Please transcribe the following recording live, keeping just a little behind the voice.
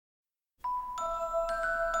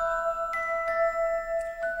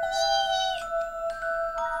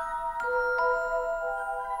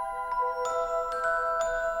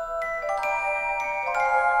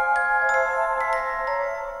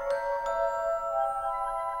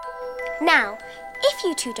Now, if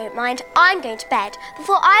you two don't mind, I'm going to bed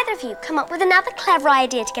before either of you come up with another clever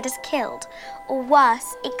idea to get us killed. Or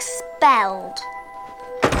worse, expelled.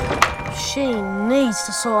 She needs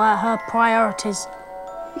to sort out her priorities.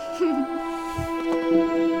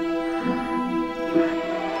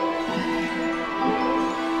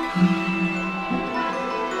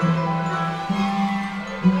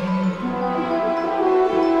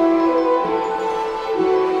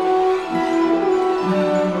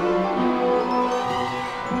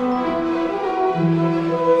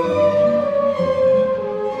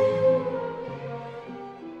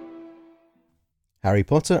 Harry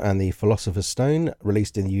Potter and the Philosopher's Stone,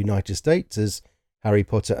 released in the United States as Harry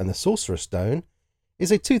Potter and the Sorcerer's Stone,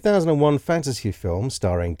 is a 2001 fantasy film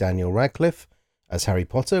starring Daniel Radcliffe as Harry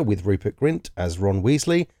Potter with Rupert Grint as Ron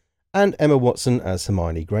Weasley and Emma Watson as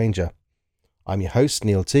Hermione Granger. I'm your host,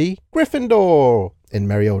 Neil T. Gryffindor in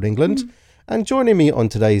merry old England, and joining me on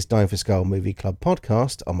today's Dime for Skull Movie Club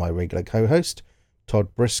podcast are my regular co-host,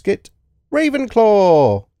 Todd Brisket,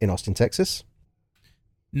 Ravenclaw in Austin, Texas.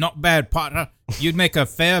 Not bad, Potter. You'd make a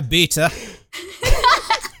fair beater.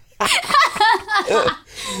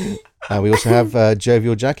 And we also have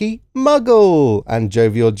Jovial Jackie, Muggle, and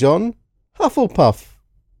Jovial John, Hufflepuff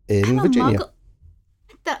in Virginia.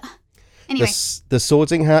 Anyway. The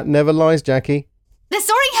sorting hat never lies, Jackie. The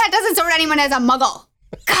sorting hat doesn't sort anyone as a muggle.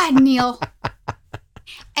 God, Neil.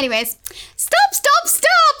 Anyways, stop!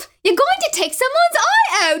 You're going to take someone's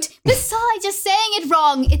eye out. Besides, just saying it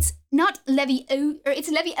wrong. It's not it's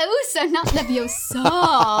Leviosa, not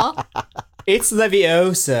Leviosa. It's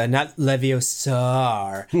Leviosa, not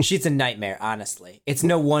Leviosar. She's a nightmare, honestly. It's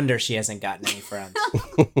no wonder she hasn't gotten any friends.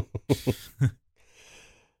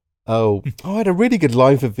 I had a really good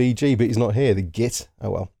line for VG, but he's not here. The git.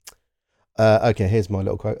 Oh well. Okay, here's my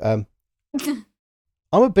little quote. I'm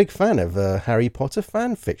a big fan of Harry Potter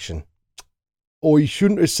fan fiction. Oh, you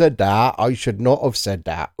shouldn't have said that. I should not have said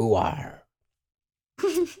that. Ooh,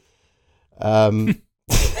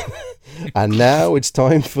 and now it's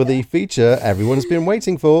time for the feature everyone's been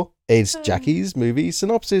waiting for. It's Jackie's movie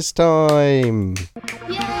synopsis time.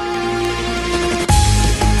 Yay!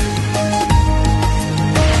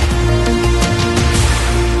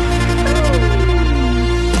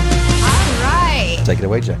 All right. Take it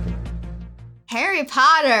away, Jackie. Harry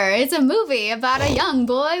Potter. It's a movie about a young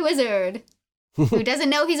boy wizard who doesn't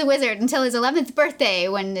know he's a wizard until his 11th birthday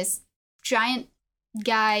when this giant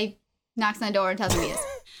guy knocks on the door and tells him he is.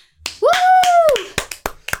 Woo!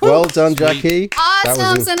 Well done, Jackie.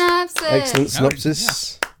 Awesome synopsis. Excellent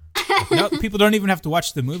synopsis. No, people don't even have to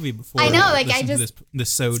watch the movie before. I know, like listen I to just this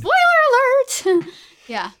sode. Spoiler alert.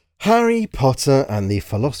 Yeah. Harry Potter and the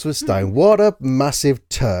Philosopher's Stone. What a massive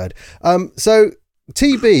turd. So,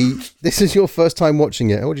 TB, this is your first time watching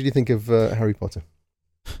it. What did you think of Harry Potter?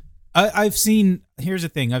 Here's the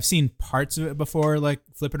thing. I've seen parts of it before, like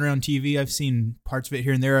flipping around TV. I've seen parts of it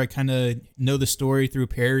here and there. I kind of know the story through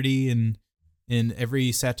parody and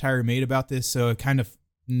every satire made about this. So I kind of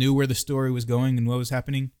knew where the story was going and what was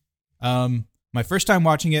happening. My first time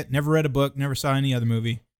watching it, never read a book, never saw any other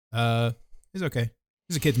movie. It's okay.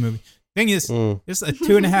 It's a kid's movie. Thing is, it's a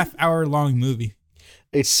 2.5 hour long movie.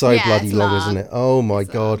 It's so bloody long, isn't it? Oh my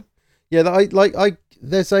God. Yeah,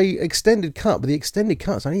 there's a extended cut, but the extended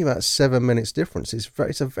cut's only about 7 minutes difference.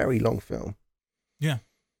 It's a very long film. Yeah.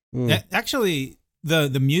 Actually, the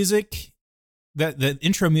music, the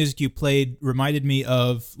intro music you played reminded me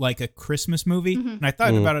of like a Christmas movie. Mm-hmm. And I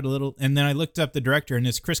thought about it a little, and then I looked up the director, and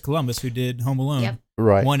it's Chris Columbus, who did Home Alone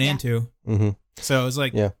 1 and 2. Mm-hmm. So it was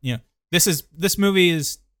like, this movie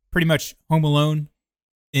is pretty much Home Alone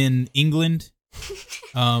in England.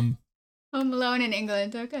 Home Alone in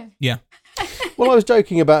England, okay. Yeah. Well, I was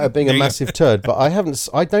joking about it being a massive turd, but I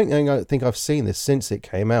don't think I've seen this since it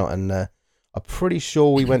came out, and I'm pretty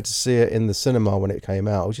sure we went to see it in the cinema when it came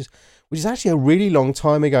out, which is actually a really long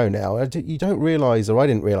time ago now. You don't realise, or I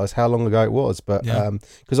didn't realise how long ago it was, but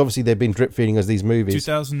because obviously they've been drip feeding us these movies.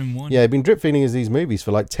 2001. Yeah, they've been drip feeding us these movies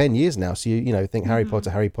for like 10 years now. So you know, think Harry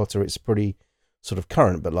Potter, it's pretty sort of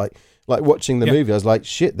current, but like watching the movie, I was like,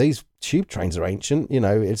 shit, these tube trains are ancient. You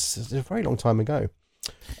know, it's a very long time ago.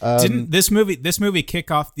 Didn't this movie kick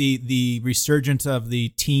off the resurgence of the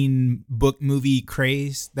teen book movie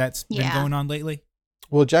craze that's been going on lately?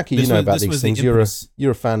 Well, Jackie, you know about these things.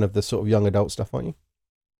 You're a fan of the sort of young adult stuff, aren't you?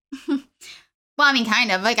 Well, I mean,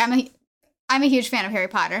 kind of. Like I'm a huge fan of Harry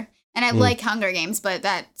Potter, and I like Hunger Games, but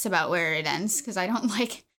that's about where it ends because I don't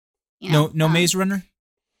like, no Maze Runner,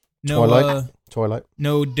 no Twilight,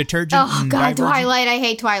 no detergent. Oh God, Twilight! I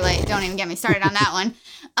hate Twilight. Don't even get me started on that one.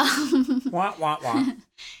 Wah, wah, wah.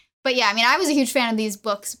 But yeah, I mean, I was a huge fan of these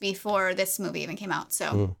books before this movie even came out.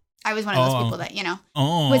 So I was one of those people that,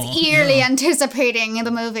 was eagerly anticipating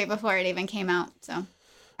the movie before it even came out. So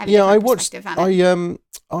I watched.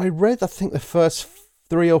 I read, I think, the first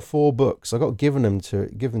 3 or 4 books. I got given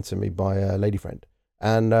to me by a lady friend,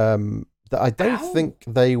 and I don't think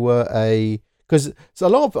they were because a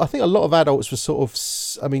lot of adults were sort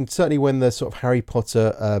of. I mean, certainly when the sort of Harry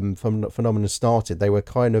Potter phenomenon started, they were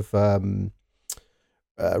kind of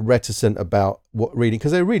reticent about what reading,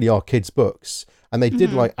 because they really are kids' books, and they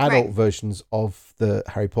did like adult versions of the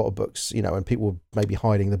Harry Potter books, and people were maybe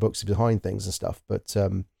hiding the books behind things and stuff. But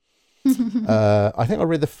I think I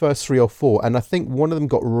read the first 3 or 4, and I think one of them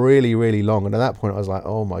got really, really long. And at that point, I was like,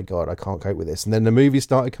 "Oh my god, I can't cope with this." And then the movie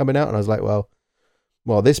started coming out, and I was like, "Well,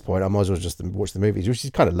 at this point, I might as well just watch the movies," which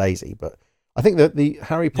is kind of lazy. But I think that the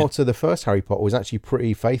Harry Potter, the first Harry Potter, was actually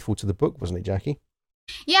pretty faithful to the book, wasn't it, Jackie?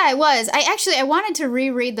 Yeah, it was. I wanted to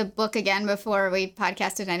reread the book again before we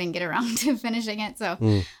podcasted. I didn't get around to finishing it.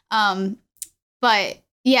 So, but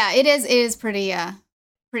yeah, it is pretty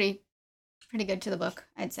good to the book,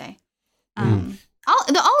 I'd say.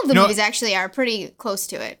 All of the movies actually are pretty close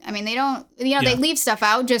to it. I mean, they don't, they leave stuff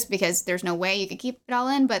out just because there's no way you could keep it all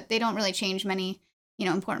in, but they don't really change many,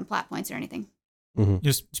 important plot points or anything.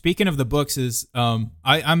 Just speaking of the books, I'm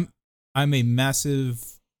a massive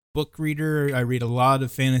book reader. I read a lot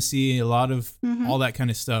of fantasy, a lot of all that kind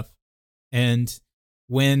of stuff. And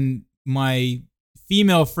when my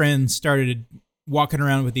female friends started walking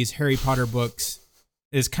around with these Harry Potter books,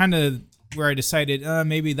 is kind of where I decided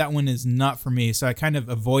maybe that one is not for me. So I kind of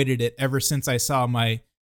avoided it ever since I saw my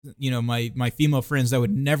female friends that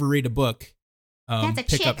would never read a book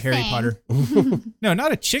pick up Harry Potter. No,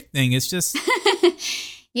 not a chick thing. It's just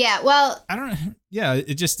yeah. Well, I don't. Yeah,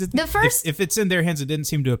 it just didn't. The first, if it's in their hands, it didn't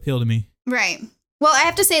seem to appeal to me. Right. Well, I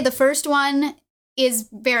have to say the first one is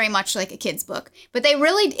very much like a kid's book, but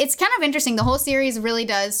it's kind of interesting. The whole series really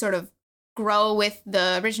does sort of grow with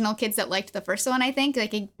the original kids that liked the first one. I think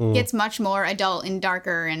like it gets much more adult and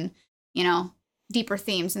darker and deeper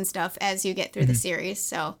themes and stuff as you get through the series.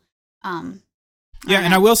 So, and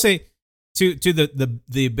I will say to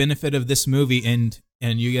the benefit of this movie and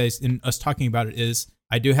you guys and us talking about it is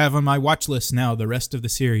I do have on my watch list now the rest of the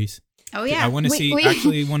series. Oh yeah, I want to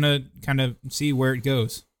actually want to kind of see where it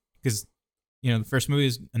goes, because the first movie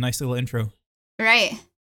is a nice little intro. Right.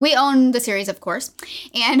 We own the series, of course,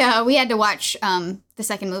 and we had to watch the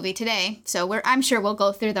second movie today. So I'm sure we'll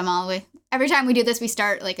go through them all. Every time we do this, we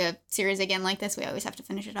start like a series again like this. We always have to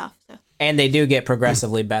finish it off. So. And they do get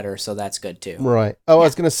progressively better, so that's good too. Right. Oh, I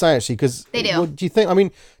was going to say actually, because they do. What do you think? I mean,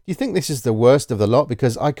 do you think this is the worst of the lot?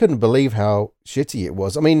 Because I couldn't believe how shitty it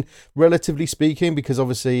was. I mean, relatively speaking, because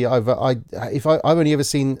obviously I've only ever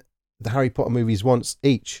seen the Harry Potter movies once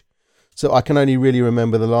each. So I can only really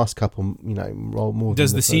remember the last couple, more.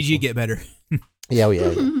 Does than the CG get better? Yeah,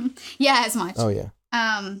 yeah, as much. Oh yeah.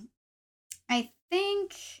 I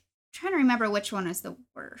think I'm trying to remember which one is the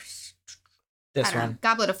worst. This one,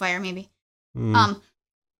 Goblet of Fire, maybe. You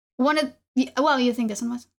think this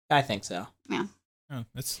one was? I think so. Yeah. Oh,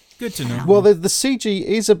 that's good to know. Well, the CG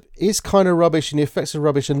is kind of rubbish, and the effects are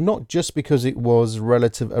rubbish, and not just because it was a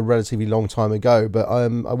relatively long time ago, but I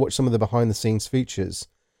watched some of the behind the scenes features.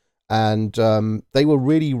 And they were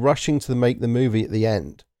really rushing to make the movie at the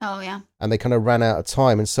end. Oh, yeah. And they kind of ran out of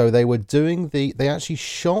time. And so they were doing they actually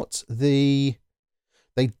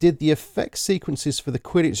they did the effect sequences for the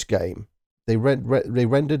Quidditch game. They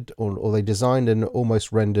rendered or they designed and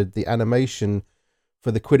almost rendered the animation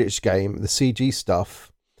for the Quidditch game, the CG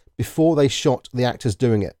stuff, before they shot the actors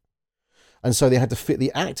doing it. And so they had to fit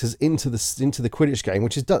the actors into the Quidditch game,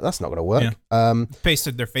 that's not going to work. Yeah.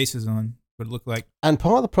 Pasted their faces on. Would look like. And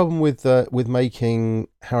part of the problem with making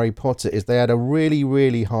Harry Potter is they had a really,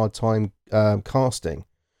 really hard time casting,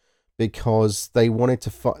 because they wanted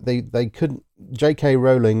to they couldn't. J.K.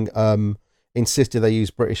 Rowling insisted they use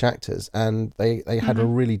British actors, and they had a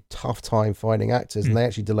really tough time finding actors, and they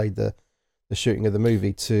actually delayed the shooting of the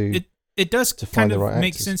movie it does to kind of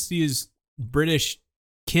make sense to use British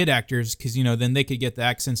kid actors, because then they could get the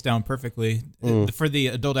accents down perfectly. For the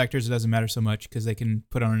adult actors, it doesn't matter so much because they can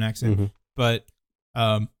put on an accent. But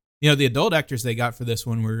the adult actors they got for this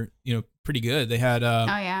one were pretty good. They had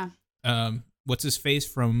what's his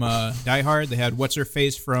face from Die Hard. They had what's her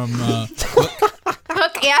face from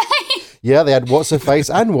Hook. Yeah. Yeah, they had what's her face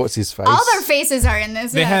and what's his face. All their faces are in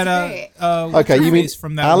this. They had okay, you mean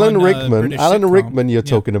from that Alan Rickman? British Alan sitcom. Rickman, you're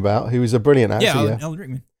talking about, who is a brilliant actor. Yeah, Alan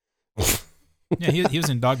Rickman. Yeah, he was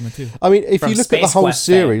in Dogma too. I mean, if From you look at the Space whole Quest,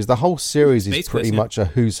 series, the whole series is Space pretty Quest, much a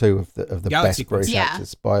who's who of the Galaxy best British Quest.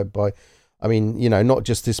 actors. By, I mean, not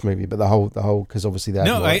just this movie, but the whole, because obviously they had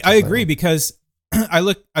No, more I actors agree, because I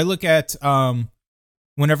look at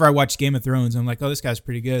whenever I watch Game of Thrones, I'm like, oh, this guy's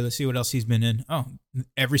pretty good. Let's see what else he's been in. Oh,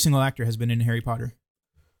 every single actor has been in Harry Potter.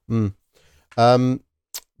 Mm.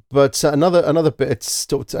 But another bit,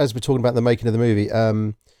 as we're talking about the making of the movie,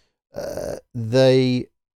 they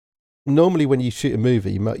normally when you shoot a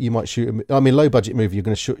movie, you might shoot. Low budget movie, you're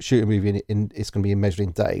going to shoot a movie in it's going to be measured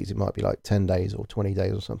in days. It might be like 10 days or 20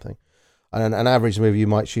 days or something. And an average movie you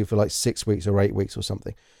might shoot for like 6 weeks or 8 weeks or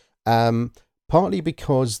something. Partly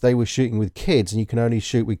because they were shooting with kids, and you can only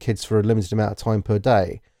shoot with kids for a limited amount of time per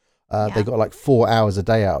day. They got like 4 hours a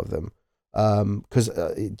day out of them. Because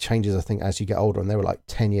it changes, I think, as you get older, and they were like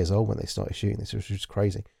 10 years old when they started shooting this, which was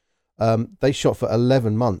crazy. They shot for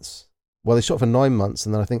 11 months. Well, they shot for 9 months,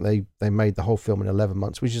 and then I think they made the whole film in 11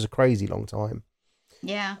 months, which is a crazy long time.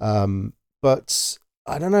 Yeah. But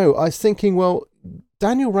I don't know. I was thinking, well,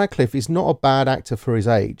 Daniel Radcliffe is not a bad actor for his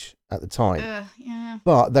age at the time. Yeah.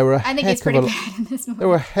 But there were I think he's pretty bad in this movie. There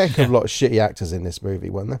were a heck of a lot of shitty actors in this movie,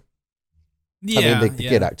 weren't there? Yeah, the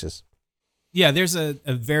good actors. Yeah, there's a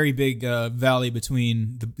very big valley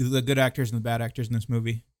between the good actors and the bad actors in this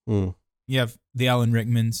movie. Mm. You have the Alan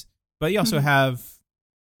Rickmans, but you also have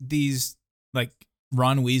these like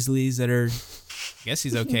Ron Weasleys that are, I guess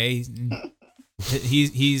he's okay.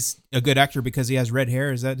 He's a good actor because he has red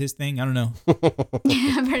hair. Is that his thing? I don't know.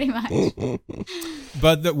 Yeah, pretty much.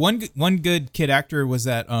 But the one good kid actor was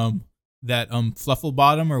that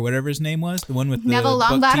Flufflebottom or whatever his name was, the one with Neville the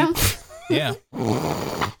Longbottom. Yeah.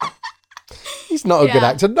 He's not a good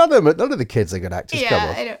actor. None of the kids are good actors. Come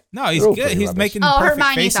on. I don't. No, he's good. He's making perfect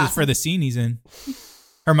Hermione's faces awesome. for the scene he's in.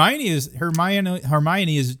 Hermione is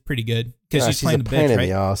pretty good because she's playing a the pain bitch, in right?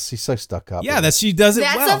 the ass. She's so stuck up. Yeah, she does it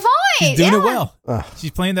That's well. the point. She's doing it Yeah. well. Ugh.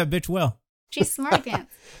 She's playing that bitch well. She's smart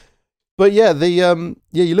pants. But yeah,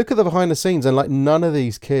 you look at the behind the scenes, and like none of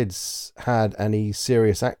these kids had any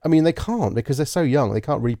serious act. I mean, they can't because they're so young. They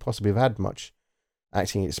can't really possibly have had much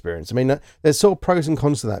acting experience. I mean, there's sort of pros and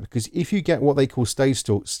cons to that, because if you get what they call stage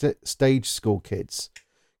school kids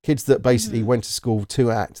that basically went to school to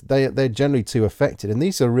act, they're generally too affected, and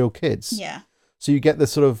these are real kids. Yeah. So you get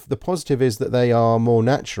the positive is that they are more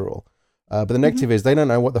natural, but the negative is they don't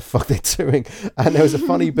know what the fuck they're doing. And there was a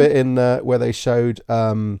funny bit in where they showed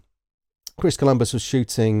Chris Columbus was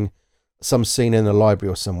shooting some scene in a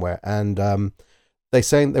library or somewhere, and they were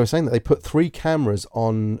saying that they put 3 cameras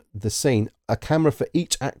on the scene, a camera for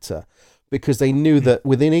each actor, because they knew that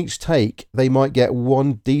within each take they might get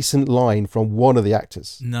one decent line from one of the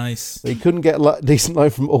actors. Nice. They couldn't get a decent line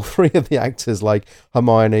from all 3 of the actors, like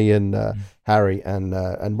Hermione and Harry and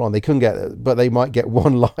Ron. They couldn't get, but they might get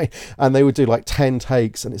one line, and they would do like 10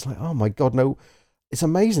 takes, and it's like, oh my god, no! It's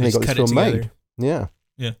amazing they got this film made. Yeah.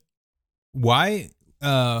 Yeah. Why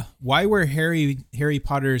were Harry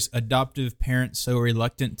Potter's adoptive parents so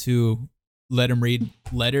reluctant to let him read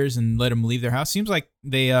letters and let him leave their house? Seems like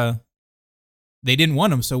they didn't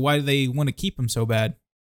want him, so why do they want to keep him so bad?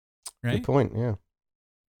 Right? Good point. Yeah.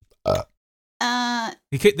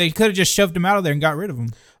 They could have just shoved him out of there and got rid of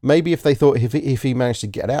him. Maybe if they thought if he managed to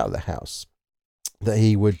get out of the house, that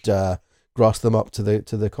he would grass them up to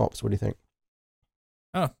the cops. What do you think?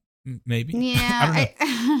 Oh, maybe. Yeah. I don't know.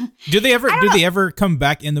 Do they ever come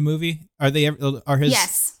back in the movie? Are his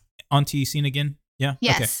Yes. auntie seen again? Yeah.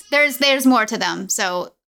 Yes. There's more to them.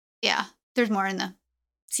 So yeah, there's more in the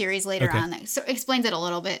series later on. That so explains it a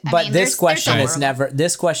little bit. But this question there's is never.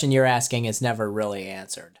 This question you're asking is never really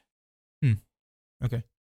answered. Okay.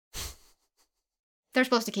 They're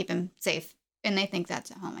supposed to keep him safe, and they think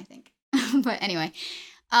that's at home, I think. But anyway,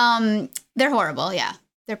 they're horrible. Yeah,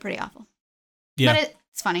 they're pretty awful. Yeah. But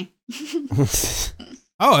it's funny.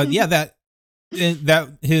 Oh yeah, that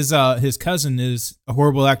his cousin is a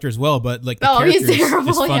horrible actor as well, but like the character he's terrible.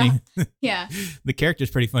 is funny. Yeah. The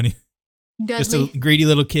character's pretty funny. Just Dudley. a greedy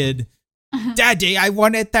little kid. Daddy, I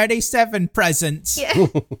wanted 37 presents. Yeah.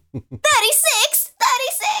 36.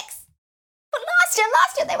 But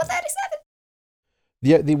last year they were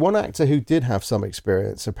 37. The one actor who did have some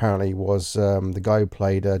experience apparently was the guy who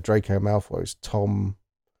played Draco Malfoy's Tom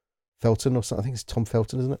Felton or something. I think it's Tom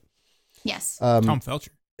Felton, isn't it? Yes. Tom Felcher.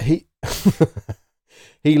 He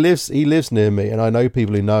he lives near me, and I know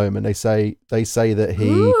people who know him, and they say that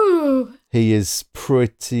Ooh. he is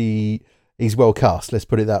he's well cast. Let's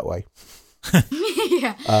put it that way.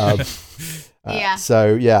 Yeah. Yeah.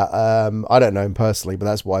 So yeah, I don't know him personally, but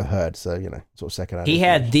that's what I've heard. So sort of secondhand. He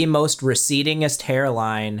had the most recedingest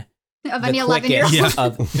hairline Of the any 11-year-old. quickest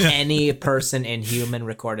of any person in human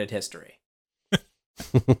recorded history.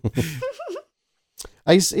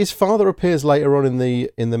 His father appears later on in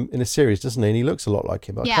the series, doesn't he? And he looks a lot like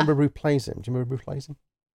him. I Yeah. can't remember who plays him. Do you remember who plays him?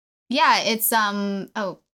 Yeah, it's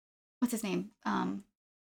what's his name?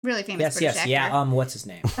 really famous Yes, British yes, actor. yeah. What's his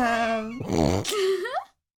name? Um,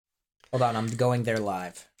 Hold on, I'm going there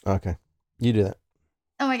live. Okay, you do that.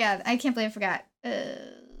 oh my god, I can't believe I forgot. His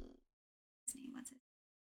name, what's it?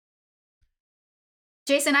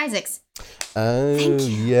 Jason Isaacs. Oh, Thank you.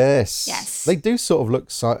 yes. Yes. They do sort of look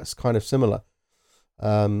kind of similar.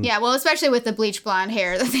 Yeah, well, especially with the bleach blonde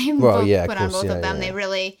hair that they Well, both yeah, of put on course, both yeah, of them. yeah. They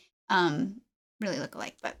really, really look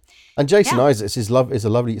alike. But And Jason Yeah. Isaacs is a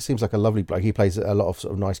lovely. It seems like a lovely bloke. He plays a lot of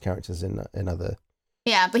sort of nice characters in other.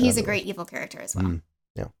 yeah, but he's a Otherwise. great evil character as well. Mm,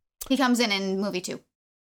 yeah. He comes in movie 2.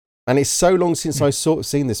 And it's so long since I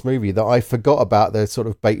seen this movie that I forgot about the sort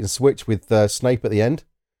of bait and switch with Snape at the end.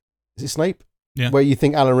 Is it Snape? Yeah. Where you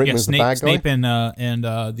think Alan Yeah, Rickman's the bad guy? Snape and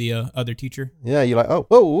the other teacher. Yeah, you're like, oh,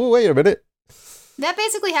 whoa, wait a minute. That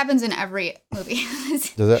basically happens in every movie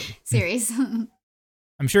Does it? series.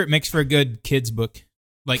 I'm sure it makes for a good kids book.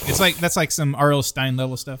 Like that's like some R.L. Stein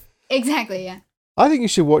level stuff. Exactly, yeah. I think you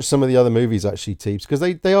should watch some of the other movies actually, Teebs, because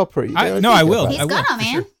they are pretty. I will. He's I will, gonna, for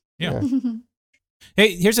man. sure. Yeah.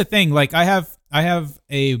 Hey, here's the thing. Like I have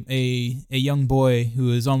a young boy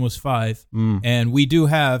who is almost 5, and we do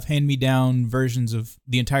have hand-me-down versions of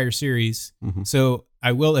the entire series. Mhm. So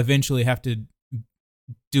I will eventually have to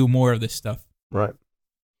do more of this stuff. Right.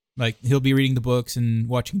 Like he'll be reading the books and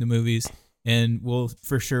watching the movies, and we'll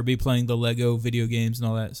for sure be playing the Lego video games and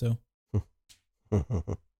all that. So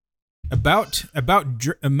about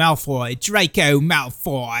Malfoy, Draco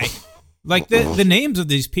Malfoy. Like the names of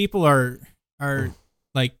these people are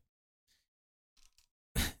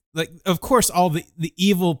like of course all the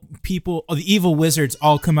evil people, or the evil wizards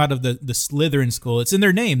all come out of the Slytherin school. It's in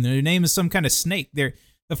their name. Their name is some kind of snake. They're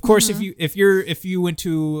of course if you went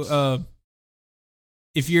to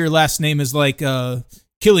if your last name is like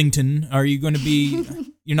Killington, are you going to be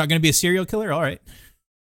you're not going to be a serial killer? All right.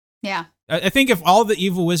 Yeah. I think if all the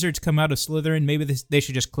evil wizards come out of Slytherin, maybe they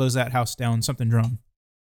should just close that house down. Something's wrong.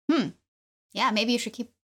 Yeah, maybe you should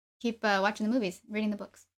keep watching the movies, reading the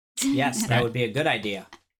books. Yes, that would be a good idea.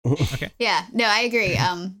 Okay. Yeah, no, I agree.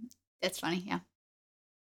 That's funny, yeah.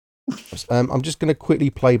 I'm just going to quickly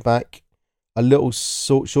play back a little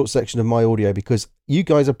short section of my audio because you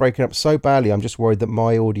guys are breaking up so badly. I'm just worried that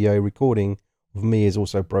my audio recording of me is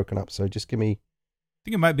also broken up. So just give me. I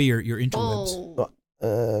think it might be your interwebs.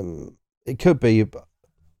 Oh. It could be, but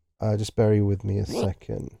just bear with me a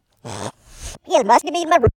second.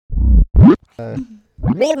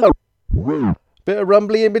 Bit of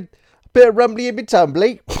rumbly and bit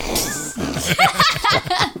tumbly.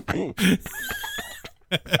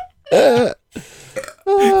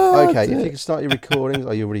 Okay, if you can start your recordings.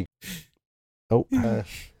 Are you already? Oh,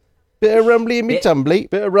 bit of rumbly and bit tumbly.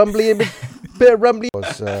 Bit of rumbly and bit of rumbly.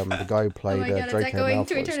 Was the guy who played Oh my God, is that Draco going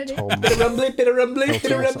to Malfoy? It's eternity? Tom. Bit of rumbly, bit of rumbly, bit of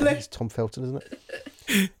Felton, rumbly. it's Tom Felton, isn't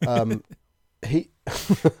it? He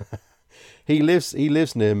he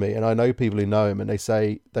lives near me, and I know people who know him, and they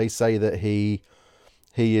say that he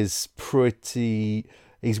is pretty.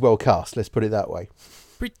 He's well cast. Let's put it that way.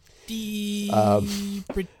 Pretty.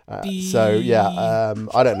 So yeah,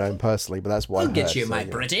 I don't know him personally, but that's why. I'll get you, my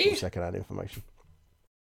pretty. Second-hand information.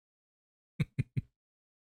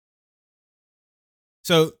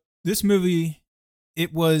 So this movie,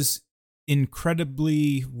 it was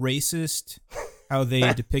incredibly racist how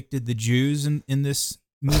they depicted the Jews in this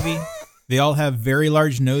movie. They all have very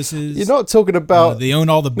large noses. You're not talking about. They own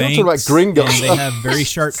all the banks. You're not talking about Gringotts. And they have very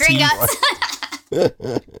sharp teeth.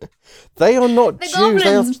 Gringotts. They are not The Jews.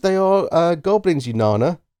 goblins. They are goblins, you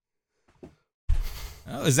nana.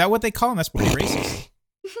 Oh, is that what they call them? That's pretty racist.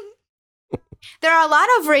 There are a lot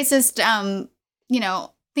of racist,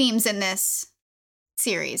 themes in this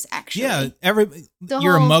series, actually. Yeah, The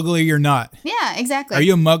you're a whole- muggle or you're not. Yeah, exactly. Are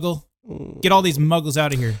you a muggle? Get all these muggles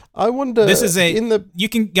out of here. I wonder. This is in the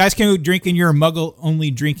guys can go drink in your muggle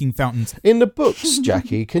only drinking fountains. in the books,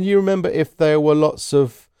 Jackie. Can you remember if there were lots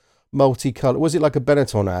of multicolored? Was it like a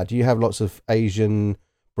Benetton ad? Do you have lots of Asian,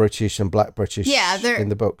 British, and Black British? Yeah, in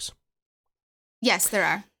the books. Yes, there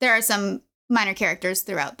are. There are some minor characters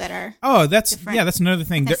throughout that are. Oh, that's Different that's another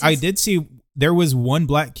thing. I ethnicities. did see there was one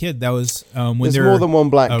black kid that was when There's they're more than one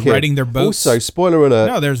black kid riding their boats. Also, spoiler alert.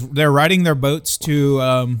 No, they're riding their boats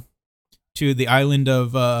to the island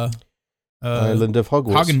of Island of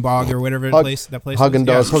Hogwarts. Hoggenbog or whatever Hog- that place.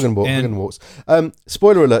 Haagen-Dazs, was. Hoggenwarts.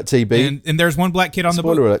 Spoiler alert, TB. And there's one black kid on the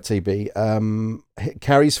Spoiler boat. alert, TB.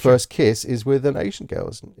 Carrie's first kiss is with an Asian girl,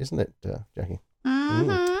 isn't it, Jackie?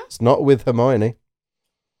 Mm-hmm. It's not with Hermione.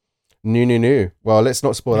 No. Well, let's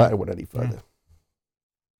not spoil that one any further.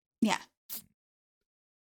 Yeah.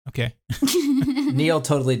 Okay. Neil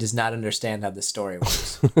totally does not understand how the story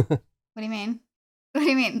works. What do you mean? What do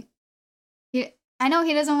you mean? I know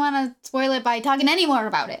he doesn't want to spoil it by talking any more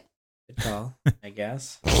about it. Good call, I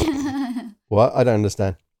guess. What? I don't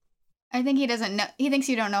understand. I think he doesn't know. He thinks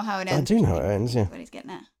you don't know how it I ends. do know how it ends, yeah. What he's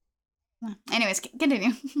getting at. Anyways,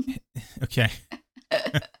 continue. Okay. All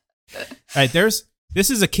right. This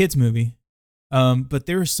is a kids movie, but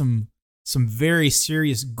there is some very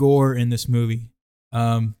serious gore in this movie.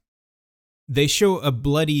 They show a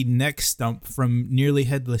bloody neck stump from Nearly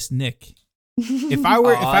Headless Nick. If I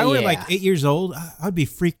were like 8 years old, I'd be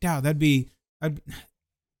freaked out. That'd be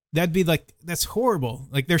like, that's horrible.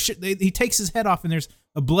 Like he takes his head off and there's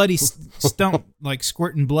a bloody stump like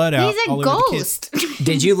squirting blood out. He's a all ghost. Over the kids.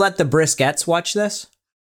 Did you let the Briskettes watch this?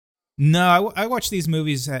 No, I watch these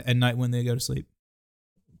movies at night when they go to sleep.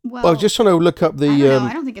 Well, I was just trying to look up I don't know.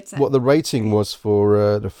 I don't think it's. what the rating was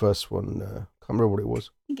for the first one. Can't remember what it was.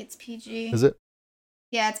 I think it's PG. Is it?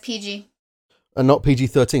 Yeah, it's PG. And not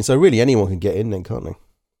PG-13. So really, anyone can get in then, can't they?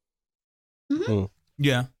 Mm-hmm.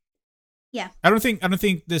 Yeah. Yeah. I don't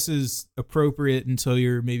think this is appropriate until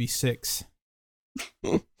you're maybe 6.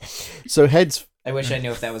 So heads I wish I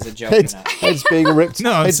knew if that was a joke or not. heads being ripped.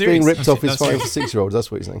 No, I'm heads serious. being ripped I'm off is fine for serious. 6-year-olds. That's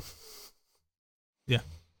what you're saying. Yeah.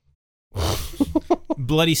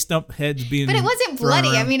 Bloody stump heads being. But it wasn't thrown bloody.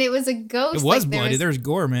 I around. mean, it was a ghost. It was like, bloody. There's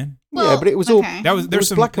gore, man. Yeah, but it was all- okay. That was It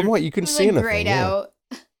was black and white. You It couldn't was see like anything. grayed yeah. out.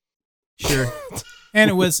 Sure. And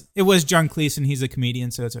it was John Cleese. He's a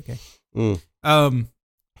comedian, so it's okay. Mm.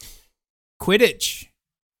 Quidditch.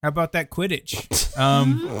 How about that Quidditch?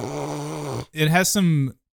 It has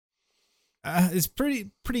some. It's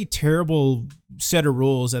pretty terrible set of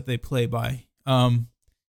rules that they play by. I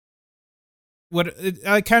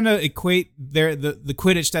kind of equate the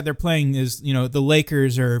Quidditch that they're playing is, you know, the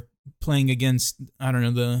Lakers are playing against, I don't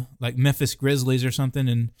know, the like Memphis Grizzlies or something,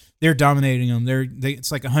 and they're dominating them.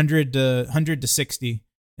 It's like 100 to 60,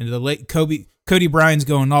 and the Cody Bryant's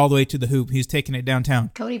going all the way to the hoop. He's taking it downtown.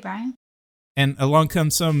 Cody Bryant. And along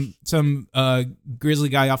comes some Grizzly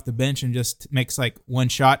guy off the bench and just makes like one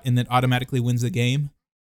shot and then automatically wins the game.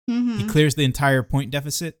 Mm-hmm. He clears the entire point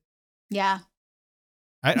deficit. Yeah.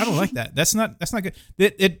 I don't like that. That's not good.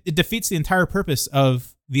 It defeats the entire purpose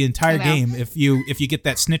of the entire game if you get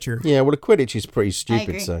that snitcher. Yeah, well, the Quidditch is pretty I stupid.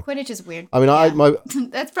 agree. So Quidditch is weird. I mean, Yeah.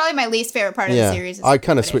 That's probably my least favorite part of the series. Is I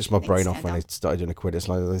kind of Quidditch. switched my Things brain off I when I don't- started doing the Quidditch.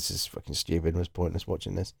 Like, this is fucking stupid. It was pointless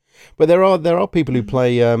watching this. But there are people who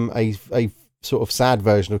play a sort of sad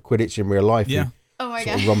version of Quidditch in real life. Yeah. Who Oh my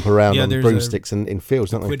sort god. of romp around Yeah, on there's broomsticks in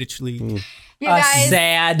fields, don't they? Quidditch League. You A guys,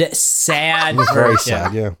 sad It's very version.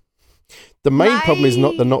 sad. Yeah. The main problem is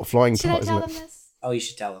not the not flying should I part, tell isn't them it? this? Oh, you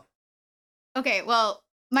should tell him. Okay, well,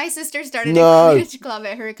 my sister started No. a Quidditch club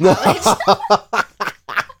at her college.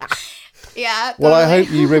 Yeah. Well, I totally.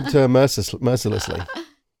 hope you ribbed her mercilessly.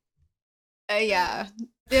 Yeah.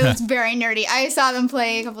 It was very nerdy. I saw them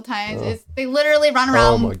play a couple times. They literally run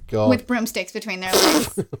around my God. with broomsticks between their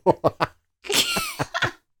legs.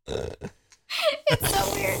 It's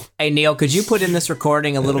so weird. Hey, Neil, could you put in this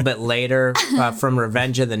recording a little bit later from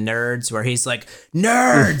Revenge of the Nerds where he's like,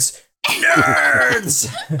 nerds!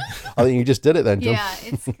 Nerds! I think you just did it then, John. Yeah,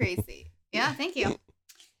 it's crazy. Yeah, thank you.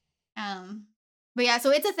 But yeah,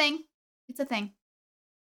 so it's a thing. It's a thing.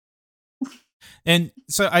 And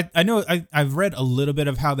so I know I've read a little bit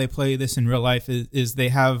of how they play this in real life. Is they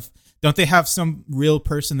don't they have some real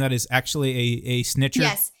person that is actually a snitcher?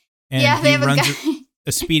 Yes. And Yeah, they he have a runs guy.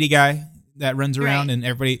 a speedy guy that runs around, Right. and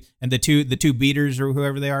everybody and the two beaters or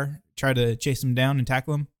whoever they are try to chase him down and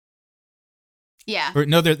tackle him. Yeah. Or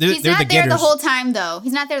no, they're He's they're not the there getters. the whole time, though.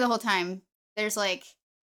 He's not there the whole time. There's like,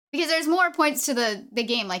 because there's more points to the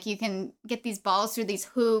game. Like you can get these balls through these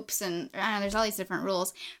hoops, and I don't know, there's all these different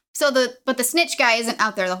rules. So but the snitch guy isn't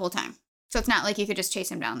out there the whole time. So it's not like you could just chase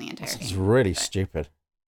him down the entire It's game. really stupid.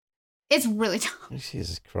 It's really dumb.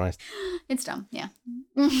 Jesus Christ. It's dumb. Yeah.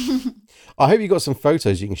 I hope you got some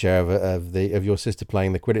photos you can share of your sister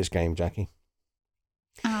playing the Quidditch game, Jackie.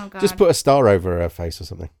 Oh god. Just put a star over her face or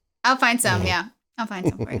something. I'll find some. Yeah. I'll find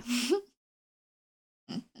some for you.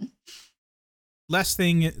 Last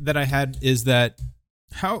thing that I had is that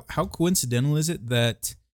how coincidental is it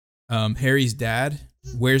that Harry's dad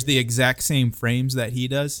wears the exact same frames that he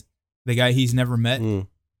does, the guy he's never met, Mm.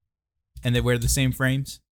 and they wear the same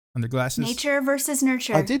frames on their glasses? Nature versus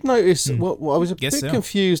nurture. I did notice. Hmm. Well, I was a Guess bit so.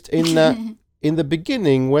 confused in that in the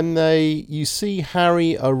beginning when you see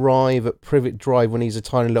Harry arrive at Privet Drive when he's a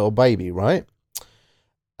tiny little baby, right?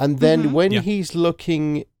 And then Mhm. when Yeah. he's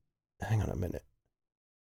looking, hang on a minute.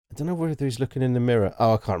 I don't know whether he's looking in the mirror.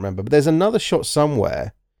 Oh, I can't remember. But there's another shot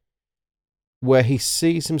somewhere where he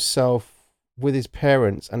sees himself with his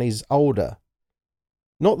parents and he's older.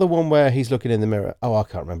 Not the one where he's looking in the mirror. Oh, I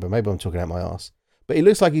can't remember. Maybe I'm talking out my arse. but he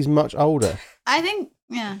looks like he's much older. I think,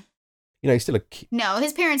 yeah. You know, he's still a kid. No,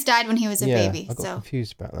 his parents died when he was a baby. I got So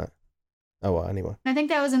confused about that. Oh, well, anyway. I think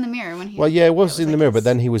that was in the mirror when he. Well, yeah, it was in the like mirror, but his-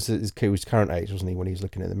 then he was his current age, wasn't he, when he was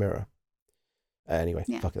looking in the mirror? Anyway,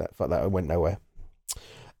 Yeah. fuck that. It went nowhere.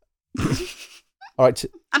 All right.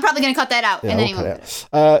 I'm probably gonna cut that out. Yeah, and then we'll he cut won't. it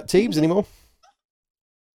out. Teebs, any more?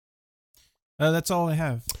 That's all I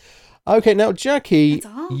have. Okay, now, Jackie, That's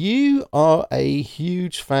all? you are a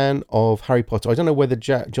huge fan of Harry Potter. I don't know whether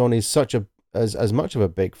John is as much of a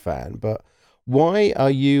big fan, but why are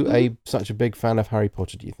you such a big fan of Harry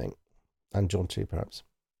Potter, do you think? And John too, perhaps.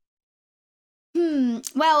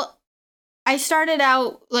 Well, I started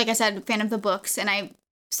out, like I said, a fan of the books, and I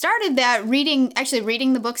started that reading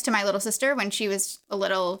the books to my little sister when she was a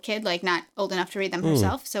little kid, like not old enough to read them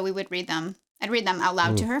herself. So we would read them. I'd read them out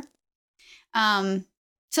loud to her.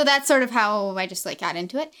 So that's sort of how I just like got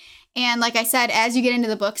into it. And like I said, as you get into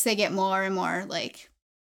the books, they get more and more like,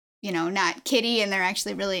 you know, not kiddie, and they're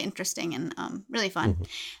actually really interesting and really fun.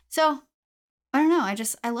 So I don't know.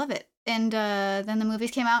 I love it. And then the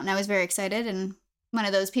movies came out, and I was very excited, and one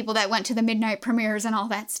of those people that went to the midnight premieres and all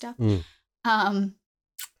that stuff. And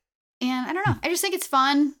I don't know. I just think it's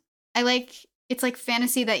fun. It's like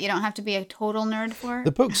fantasy that you don't have to be a total nerd for.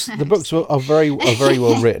 The books are very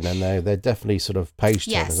well written, and they're definitely sort of page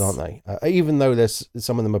turners, Yes. aren't they? Even though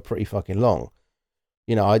some of them are pretty fucking long.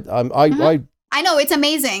 You know, I know it's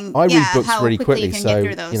amazing. I read Yeah, books how really quickly quickly, you can so get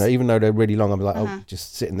through those. you know, even though they're really long, I'm like, Uh-huh. oh,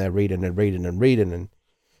 just sitting there reading, and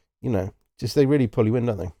you know, just they really pull you in,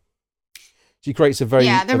 don't they? She creates a very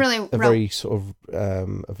they're really a very sort of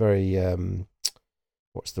a very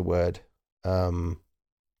what's the word?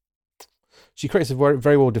 She creates a very,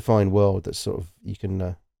 very well defined world that sort of you can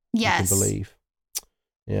believe.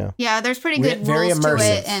 Yeah. Yeah, there's pretty good Very rules to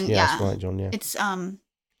immersive. it, and Yeah, that's right, John. Yeah. it's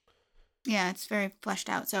it's very fleshed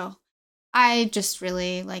out. So I just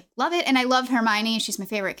really love it, and I love Hermione. She's my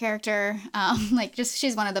favorite character.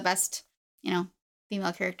 She's one of the best,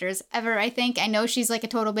 female characters ever. I think. I know she's like a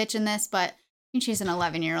total bitch in this, but she's an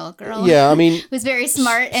 11-year-old girl. Yeah, I mean, who's very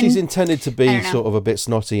smart. And she's intended to I be don't know. sort of a bit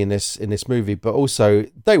snotty in this movie, but also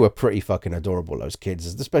they were pretty fucking adorable. Those kids,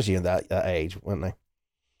 especially in that age, weren't they?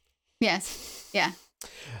 Yes. Yeah.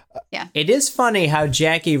 It is funny how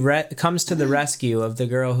Jackie comes to the rescue of the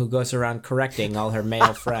girl who goes around correcting all her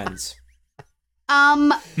male friends. Yeah.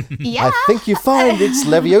 I think you find it's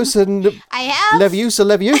Leviosa and I have.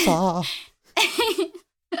 Leviosa.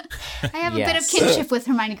 I have a bit of Yes. kinship with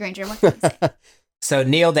Hermione Granger. What can I say? So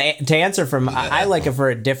Neil, to answer from, I like it for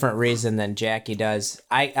a different reason than Jackie does.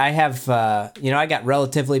 I have, I got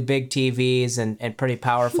relatively big TVs and pretty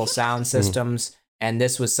powerful sound systems, and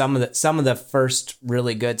this was some of the first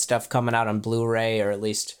really good stuff coming out on Blu-ray, or at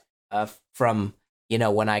least from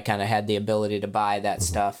when I kind of had the ability to buy that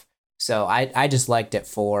stuff. So I just liked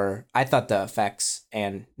it I thought the effects,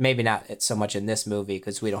 and maybe not so much in this movie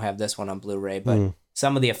because we don't have this one on Blu-ray, but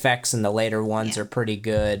some of the effects in the later ones are pretty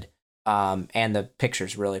good. And the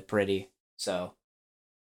picture's really pretty. So,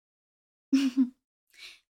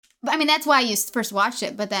 But I mean, that's why you first watched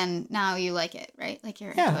it, but then now you like it, right? Like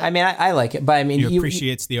you're yeah, into it. I mean, I like it, but I mean, He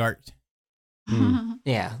appreciates the art.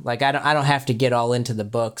 yeah, like I don't have to get all into the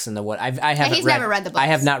books and the what. I haven't he's never read the I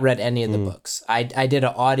have books. not read any of the books. I did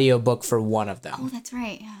an audio book for one of them. Oh, that's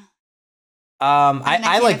right. Yeah.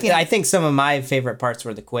 I think some of my favorite parts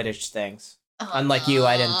were the Quidditch things. Unlike you,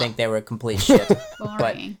 I didn't think they were complete shit. But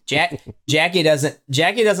Boring. Jackie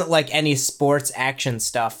doesn't like any sports action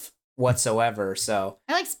stuff whatsoever. So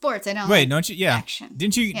I like sports. I don't. Wait, like don't you? Yeah. Action.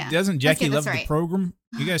 Didn't you? Yeah. Doesn't Let's Jackie get love this the right. program?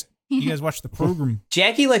 You guys watch the program.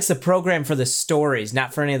 Jackie likes the program for the stories,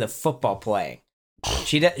 not for any of the football playing.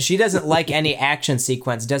 She doesn't like any action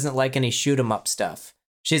sequence, doesn't like any shoot 'em up stuff.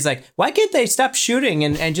 She's like, why can't they stop shooting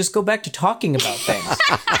and just go back to talking about things?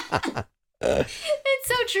 It's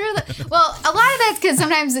so true. Well, a lot of that's because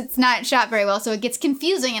sometimes it's not shot very well, so it gets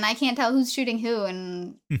confusing, and I can't tell who's shooting who,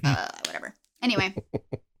 and whatever. Anyway,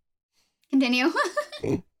 continue.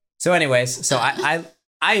 So, anyways, I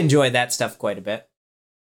enjoy that stuff quite a bit.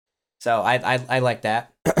 So I like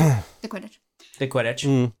that. The Quidditch. The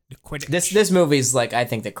Quidditch. The Quidditch. This movie's like, I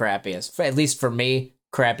think, the crappiest, at least for me,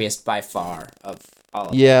 crappiest by far of all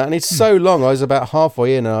of them. Yeah, and it's so long. I was about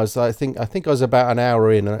halfway in, and I think I was about an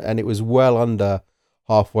hour in, and it was well under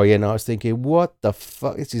halfway in. I was thinking, what the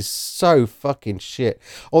fuck? This is so fucking shit.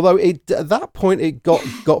 Although at that point it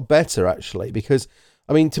got better actually, because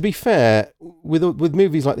I mean, to be fair, with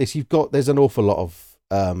movies like this, there's an awful lot of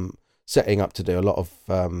setting up to do, a lot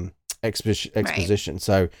of exposition.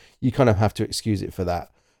 So you kind of have to excuse it for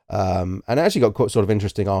that. And it actually got quite sort of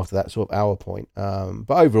interesting after that sort of hour point.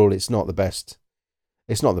 But overall, it's not the best.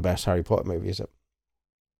 It's not the best Harry Potter movie, is it?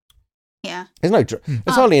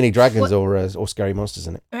 There's hardly any dragons or scary monsters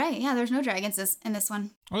in it. Right, yeah, there's no dragons in this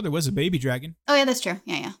one. Oh, there was a baby dragon. Oh, yeah, that's true.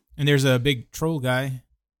 Yeah. And there's a big troll guy.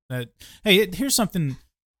 Here's something.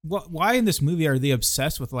 Why in this movie are they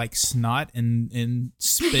obsessed with like snot and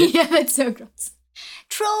spit? Yeah, that's so gross.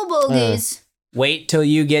 Troll bullies. Wait till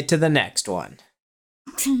you get to the next one.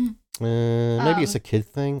 Maybe it's a kid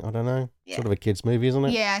thing. I don't know. Yeah. Sort of a kid's movie, isn't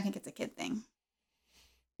it? Yeah, I think it's a kid thing.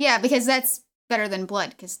 Yeah, because that's better than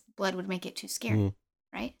blood, because blood would make it too scary,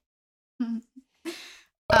 right?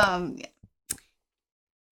 Yeah.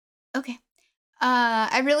 Okay.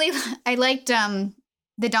 I liked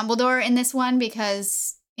the Dumbledore in this one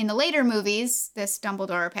because in the later movies, this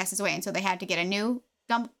Dumbledore passes away, and so they had to get a new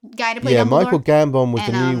guy to play Dumbledore. Yeah, Michael Gambon was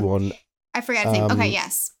the new one. I forgot his name. Okay,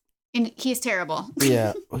 yes. And he's terrible.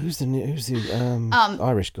 Yeah. Who's the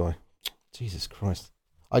Irish guy? Jesus Christ.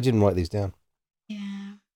 I didn't write these down.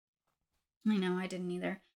 Yeah. I know, I didn't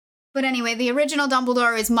either. But anyway, the original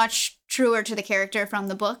Dumbledore is much truer to the character from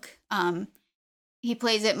the book. He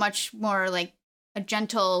plays it much more like a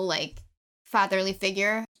gentle, like fatherly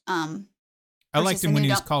figure. I liked him when he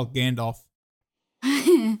was called Gandalf.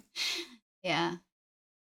 Yeah.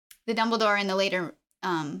 The Dumbledore in the later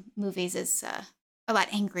movies is a lot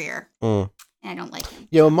angrier. And I don't like him.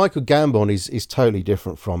 Yeah, well, Michael Gambon is totally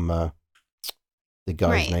different from the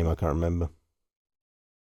guy's name. I can't remember.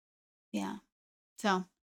 Yeah. So,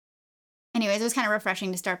 anyways, it was kind of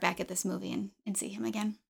refreshing to start back at this movie and see him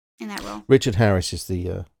again in that role. Richard Harris is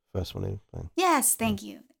the first one. Yes, thank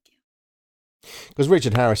you. Because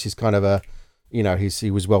Richard Harris is kind of a,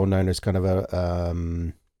 he was well known as kind of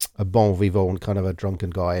a bon vivant, kind of a drunken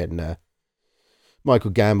guy, and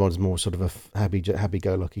Michael Gambon's more sort of a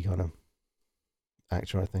happy-go-lucky kind of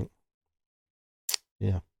actor, I think.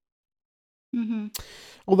 Yeah. Mm-hmm.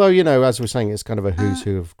 Although, as we're saying, it's kind of a who's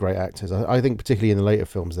who of great actors. I think particularly in the later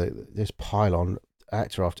films, they just pile on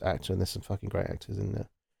actor after actor, and there's some fucking great actors in there.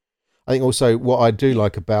 I think also what I do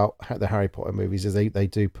like about the Harry Potter movies is they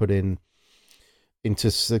do put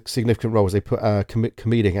into significant roles. They put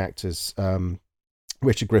comedic actors.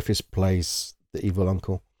 Richard Griffiths plays the evil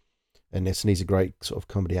uncle in this, and he's a great sort of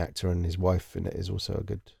comedy actor, and his wife in it is also a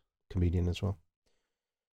good comedian as well.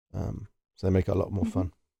 So they make it a lot more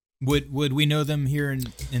fun. Would we know them here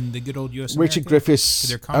in the good old US? Richard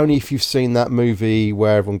Griffiths, only if you've seen that movie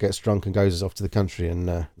where everyone gets drunk and goes off to the country, and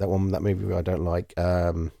that movie I don't like.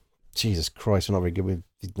 Jesus Christ, we're not very good with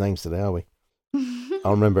names today, are we?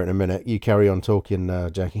 I'll remember it in a minute. You carry on talking,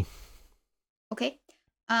 Jackie. Okay.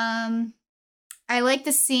 I like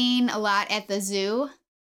the scene a lot at the zoo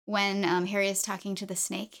when Harry is talking to the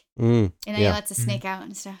snake, and then he lets the snake out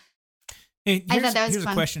and stuff. Hey, I thought that was here's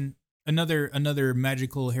fun. A question. Another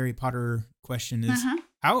magical Harry Potter question is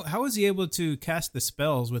how is he able to cast the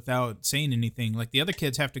spells without saying anything? Like the other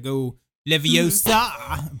kids have to go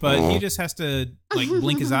Leviosa, but he just has to like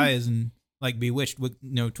blink his eyes and like bewitched,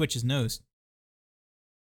 twitch his nose.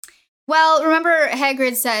 Well, remember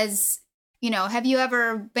Hagrid says, have you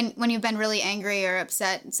ever been, when you've been really angry or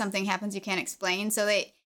upset, something happens you can't explain? So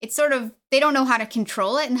they don't know how to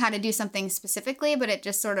control it and how to do something specifically, but it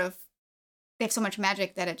just sort of, they have so much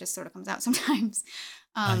magic that it just sort of comes out sometimes.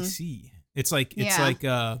 I see. It's like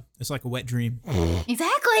a wet dream.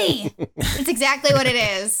 Exactly. It's exactly what it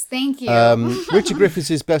is. Thank you. Richard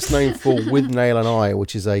Griffiths is best known for With Nail and I,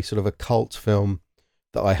 which is a sort of a cult film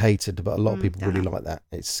that I hated, but a lot of people really like that.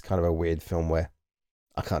 It's kind of a weird film where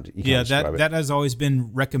you can't describe it. That has always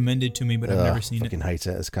been recommended to me, but I've never seen it. I fucking hate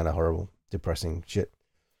it. It's kind of horrible, depressing shit.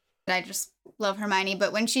 I just love Hermione,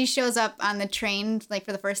 but when she shows up on the train, like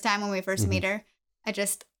for the first time when we first meet her,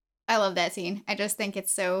 I love that scene. I just think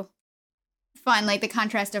it's so fun, like the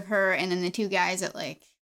contrast of her and then the two guys that like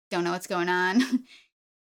don't know what's going on.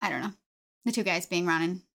 I don't know. The two guys being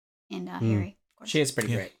Ron and Harry. Of course. She is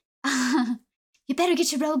pretty great. You better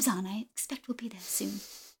get your robes on. I expect we'll be there soon.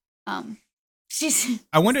 She's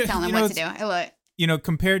I wonder telling them what to do. I love it.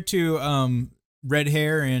 Compared to red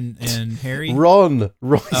hair and Harry. Ron.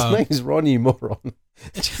 His name is Ron, you moron.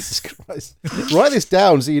 Jesus Christ. Write this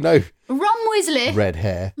down so you know. Ron Weasley. Red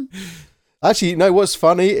hair. Actually, what's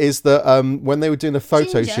funny is that when they were doing the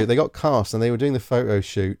photo shoot, they got cast and they were doing the photo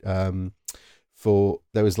shoot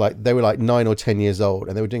they were like 9 or 10 years old,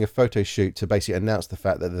 and they were doing a photo shoot to basically announce the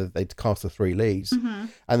fact that they'd cast the 3 leads.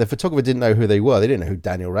 And the photographer didn't know who they were. They didn't know who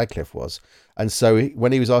Daniel Radcliffe was. And so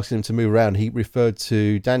when he was asking them to move around, he referred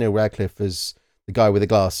to Daniel Radcliffe as the guy with the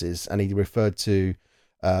glasses, and he referred to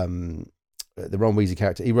the Ron Weasley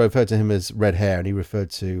character. He referred to him as red hair, and he referred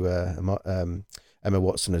to Emma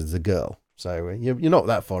Watson as the girl. So you're not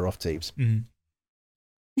that far off, Teebs.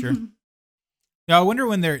 Sure. Yeah, I wonder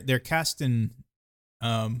when they're casting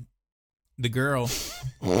the girl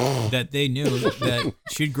that they knew that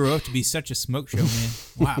she'd grow up to be such a smoke show, man.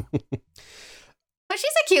 Wow. But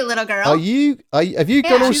she's a cute little girl. Have you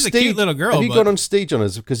gone on She's a stage? cute little girl, Have you but- gone on stage on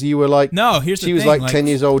us because you were like, No, here's the she was thing, like 10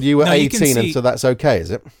 years old, you were no, you can 18, and see- so that's okay, is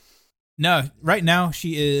it? No, right now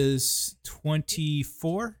she is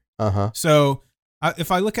 24. Uh-huh. So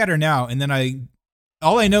if I look at her now, and then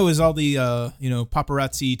all I know is all the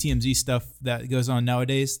paparazzi TMZ stuff that goes on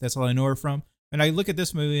nowadays. That's all I know her from. And I look at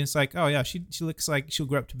this movie, and it's like, oh yeah, she looks like she'll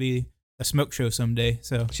grow up to be a smoke show someday.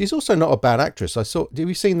 So She's also not a bad actress. Have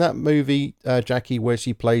you seen that movie, Jackie, where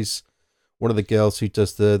she plays one of the girls who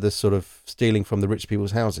does the sort of stealing from the rich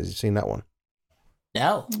people's houses? You've seen that one?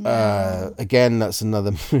 No. Again, that's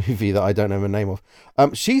another movie that I don't know the name of.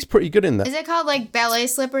 She's pretty good in that. Is it called like Ballet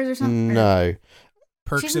Slippers or something? No.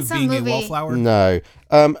 perks She's in of some being movie. a wallflower. No.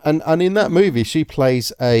 And in that movie, she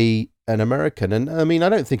plays an American. And I mean, I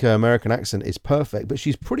don't think her American accent is perfect, but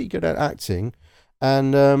she's pretty good at acting.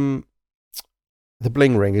 And The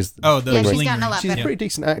Bling Ring is... Oh, the Yeah, Bling she's Ring. gotten a lot She's a better. pretty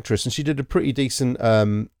decent actress, and she did a pretty decent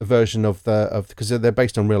version of because they're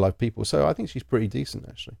based on real life people. So I think she's pretty decent,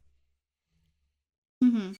 actually.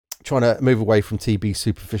 Mm-hmm. Trying to move away from TB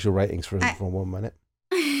superficial ratings for 1 minute.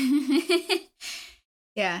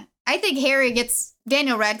 Yeah. I think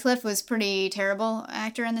Daniel Radcliffe was pretty terrible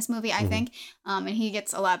actor in this movie, I think. And he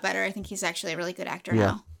gets a lot better. I think he's actually a really good actor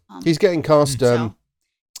now. He's getting cast. so-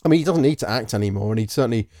 I mean, he doesn't need to act anymore, and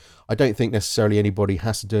I don't think necessarily anybody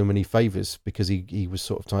has to do him any favors because he was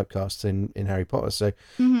sort of typecast in Harry Potter. So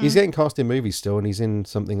Mhm. he's getting cast in movies still, and he's in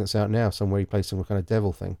something that's out now, somewhere he plays some kind of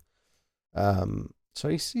devil thing. So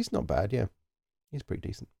he's not bad. Yeah, he's pretty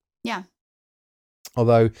decent. Yeah.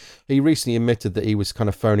 Although he recently admitted that he was kind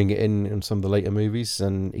of phoning it in some of the later movies,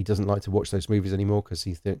 and he doesn't like to watch those movies anymore because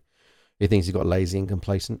he thinks he got lazy and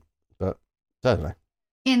complacent. But I don't know.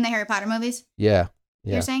 In the Harry Potter movies? Yeah.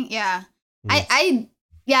 You're saying? Yeah. Mm.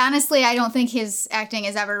 Honestly, I don't think his acting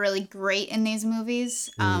is ever really great in these movies.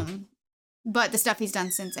 But the stuff he's done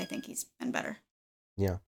since, I think he's been better.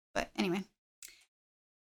 Yeah. But anyway.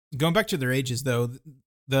 Going back to their ages, though,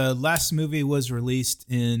 the last movie was released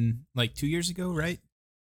in like 2 years ago, right?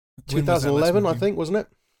 When was that last 2011, I movie? think, wasn't it?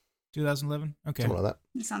 2011. Okay. Something like that.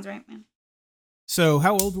 That sounds right, man. So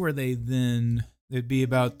how old were they then? They'd be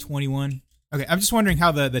about 21. Okay, I'm just wondering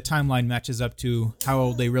how the timeline matches up to how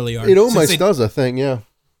old they really are. It almost Since they- does, I think. Yeah.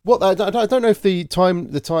 What I don't know if the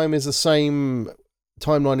time is the same.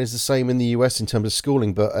 Timeline is the same in the US in terms of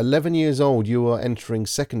schooling, but 11 years old, you are entering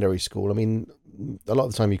secondary school. I mean, a lot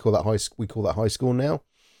of the time we call that high school now.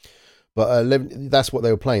 But 11, that's what they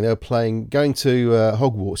were playing. They were playing going to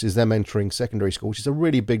Hogwarts is them entering secondary school, which is a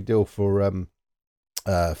really big deal for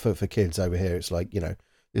kids over here. It's like,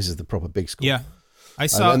 this is the proper big school. Yeah, I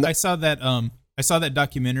saw and I saw that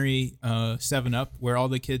documentary 7 Up where all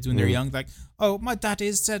the kids when they're young like, oh, my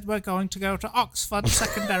daddy said we're going to go to Oxford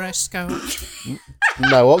Secondary School.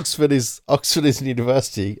 No, Oxford is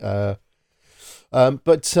university.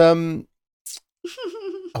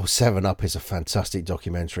 Oh, 7 Up is a fantastic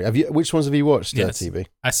documentary. Which ones have you watched, Yes. TB?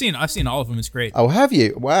 I've seen all of them. It's great. Oh, have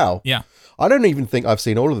you? Wow. Yeah. I don't even think I've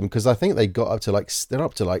seen all of them because I think they got up to they're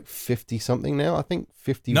up to 50 something now. I think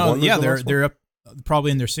 51. No, was yeah, the last one. they're up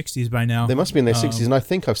probably in their 60s by now. They must be in their 60s, and I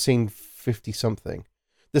think I've seen 50 something.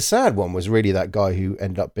 The sad one was really that guy who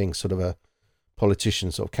ended up being sort of a politician,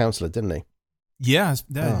 sort of councillor, didn't he? Yeah,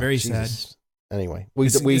 that's Oh, very Jesus. sad. Anyway,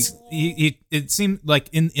 It seemed like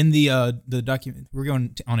in the document, we're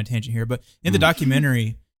going on a tangent here, but in the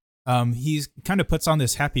documentary, he's kind of puts on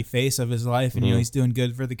this happy face of his life, and he's doing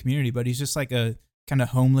good for the community, but he's just like a kind of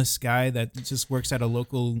homeless guy that just works at a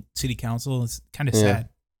local city council. It's kind of sad.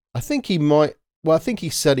 I think he might. Well, I think he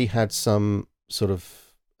said he had some sort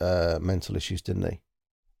of mental issues, didn't he?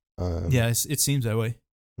 Yeah, it seems that way.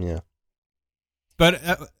 Yeah. But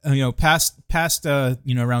past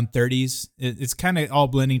around 30s, it's kind of all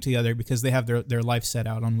blending together because they have their life set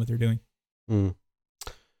out on what they're doing. Mm.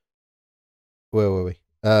 Where were we?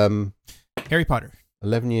 Harry Potter.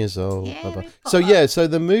 11 years old. Harry blah, blah. Potter. So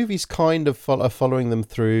the movies kind of are following them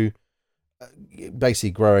through,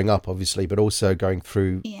 basically growing up, obviously, but also going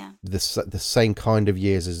through the same kind of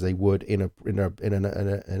years as they would in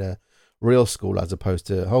a real school as opposed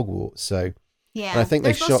to Hogwarts. So Yeah. and I think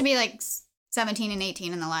they're they supposed shot to be like 17 and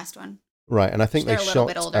 18 in the last one. right, and I think They're they a little shot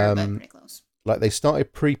bit older, but pretty close. like they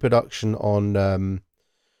started pre-production on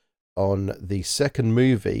the second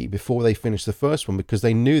movie before they finished the first one because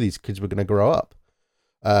they knew these kids were going to grow up.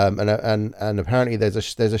 And apparently there's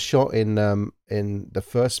a shot in the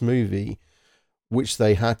first movie which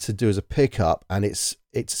they had to do as a pickup, and it's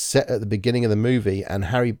set at the beginning of the movie, and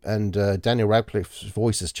Daniel Radcliffe's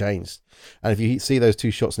voice has changed. And if you see those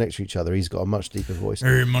two shots next to each other, he's got a much deeper voice.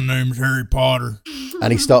 Hey, my name's Harry Potter.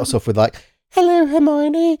 And he starts off with like, "Hello,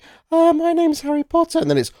 Hermione. My name's Harry Potter," and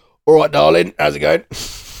then it's, "All right, darling, how's it going?"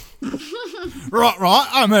 Right.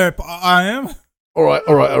 I am. All right,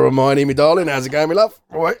 Hermione, me darling, how's it going, me love?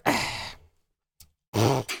 All right.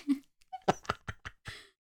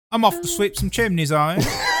 I'm off to sweep some chimneys, I am.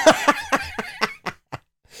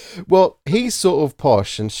 Well, he's sort of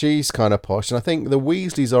posh and she's kind of posh, and I think the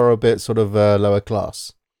Weasleys are a bit sort of lower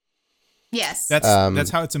class. Yes. That's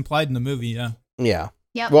how it's implied in the movie, yeah. Yeah.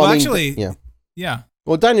 Yep. Well, Well, I mean, actually, yeah. yeah.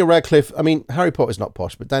 Well, Daniel Radcliffe, I mean, Harry Potter's not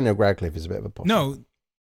posh, but Daniel Radcliffe is a bit of a posh.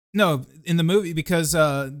 No, in the movie, because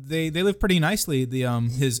they live pretty nicely. The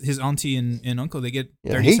his auntie and uncle, they get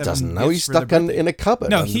Yeah, 37 he doesn't know. gifts He's for their stuck in birthday. a cupboard.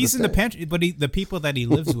 No, under he's in the stairs. pantry, but the people that he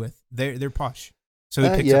lives with, they're posh. So he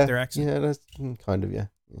picks yeah, up their accent. Yeah, that's kind of, yeah.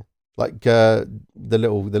 Like the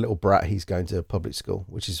little brat, he's going to public school,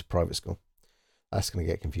 which is a private school. That's going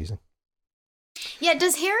to get confusing. Yeah,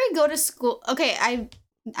 does Harry go to school? Okay,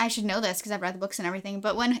 I should know this because I've read the books and everything,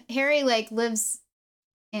 but when Harry like lives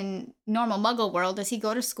in normal Muggle world, does he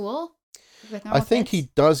go to school with normal I think kids? he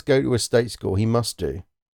does go to a state school. He must do.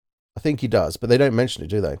 I think he does, but they don't mention it,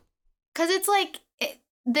 do they? Because it's like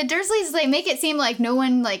the Dursleys like make it seem like no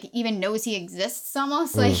one like even knows he exists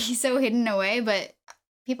almost. Like he's so hidden away, but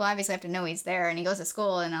people obviously have to know he's there and he goes to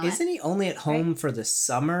school and all Isn't he only at home for the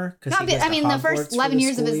summer? that. Not, I mean, the first 11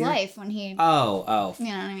 years of his life when he, Oh, you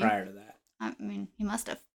know what I mean? prior to that. I mean, he must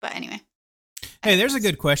have. But anyway. Hey, there's a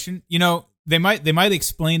good question. You know, they might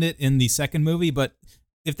explain it in the second movie, but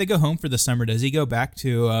if they go home for the summer, does he go back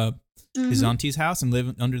to his auntie's house and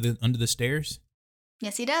live under the stairs?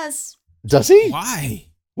 Yes, he does. Does he? Why?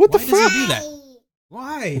 What the Why fuck? does he do that?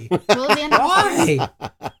 Why? Well, is he under Why?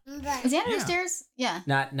 Is he under Yeah. the stairs? Yeah.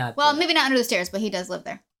 Not. Well, maybe not under the stairs, but he does live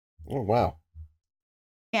there. Oh, wow.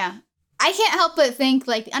 Yeah. I can't help but think,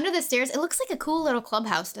 like, under the stairs, it looks like a cool little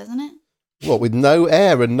clubhouse, doesn't it? What, with no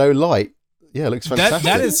air and no light? Yeah, it looks fantastic.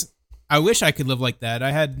 That is. I wish I could live like that.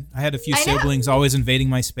 I had a few I know. siblings always invading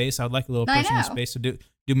my space. I'd like a little I personal know. space to do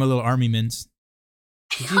my little army mins.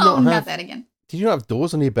 Did you Oh, not not have? that again. Did you not have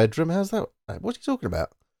doors on your bedroom? How's that? What are you talking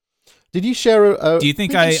about? Did you share a? Do you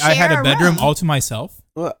think We I can had share a a bedroom room. all to myself?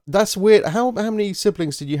 Well, that's weird. How many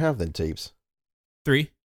siblings did you have then, Teebs?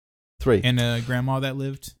 3, 3. and a grandma that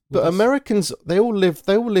lived. with But us. Americans, they all live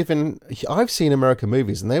in. I've seen American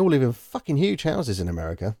movies, and they all live in fucking huge houses in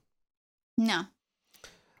America. No.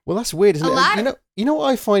 Well, that's weird, isn't A it? lot- You know what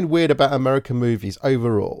I find weird about American movies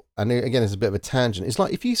overall, and again, it's a bit of a tangent. It's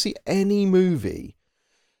like if you see any movie,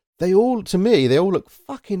 to me, they all look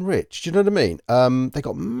fucking rich. Do you know what I mean? They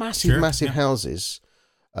got massive, Sure, massive yeah. houses.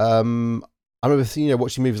 I remember,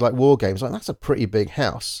 watching movies like War Games. Like that's a pretty big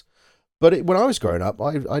house. But when I was growing up,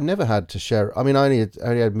 I never had to share. I mean, I only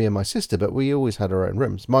had me and my sister, but we always had our own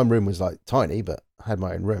rooms. My room was like tiny, but I had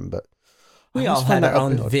my own room. But We I all always find had that our a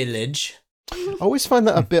bit own odd. village. I always find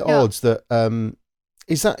that a bit Yeah. odd. That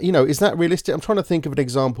is that realistic? I'm trying to think of an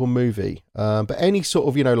example movie, but any sort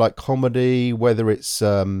of like comedy, whether it's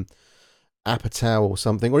Apatow or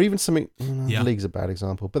something, or even something. Yeah. League's a bad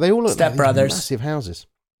example, but they all look Step like these Brothers. massive houses.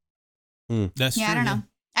 That's Yeah, true, I don't know.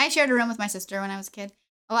 I shared a room with my sister when I was a kid.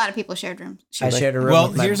 A lot of people shared rooms. I shared a room Well,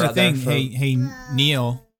 with my here's the brother thing. for- Hey,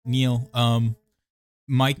 Neil,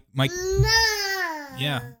 Mike,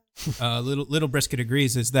 yeah, little brisket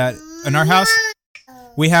agrees is that in our house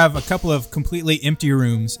we have a couple of completely empty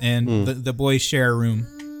rooms, and the boys share a room.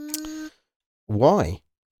 Why?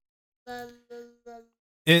 I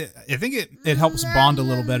think it helps bond a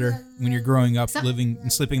little better when you're growing up, Some- living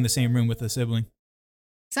and sleeping in the same room with a sibling.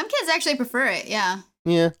 Some kids actually prefer it, yeah.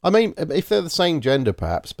 Yeah, I mean, if they're the same gender,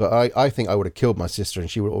 perhaps, but I think I would have killed my sister, and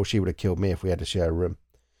she would have killed me if we had to share a room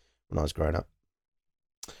when I was growing up.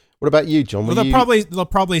 What about you, John? Well, Were they'll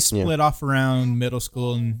probably split off around middle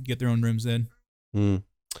school and get their own rooms then.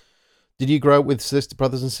 Did you grow up with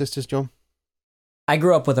brothers and sisters, John? I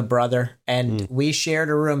grew up with a brother, and we shared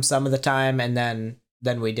a room some of the time, and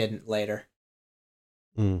then we didn't later.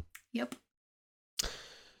 Yep.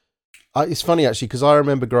 It's funny actually because I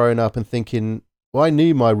remember growing up and thinking, well, I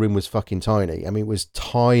knew my room was fucking tiny. I mean, it was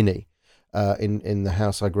tiny in the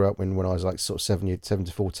house I grew up in when I was like sort of 7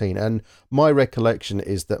 to 14. And my recollection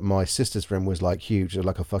is that my sister's room was like huge,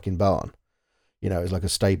 like a fucking barn. It was like a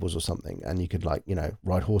stables or something, and you could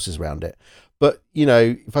ride horses around it. But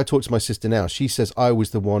if I talk to my sister now, she says I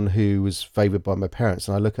was the one who was favoured by my parents,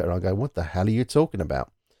 and I look at her and I go, "What the hell are you talking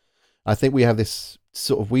about?" I think we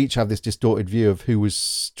each have this distorted view of who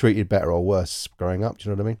was treated better or worse growing up. Do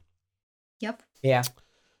you know what I mean? Yep. Yeah.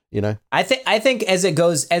 You know, I think as it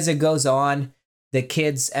goes on, the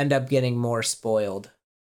kids end up getting more spoiled.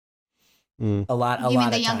 A lot You mean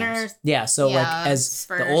of the younger- times. Yeah, so like Yeah, as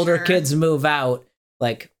for the older sure. kids move out,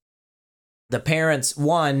 like the parents,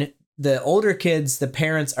 the older kids, the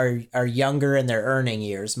parents are younger in their earning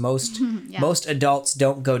years. Most Yeah. most adults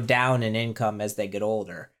don't go down in income as they get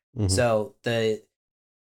older. So the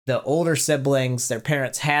older siblings, their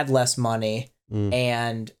parents had less money,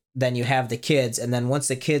 and then you have the kids, and then once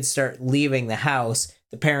the kids start leaving the house,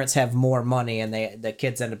 the parents have more money, and the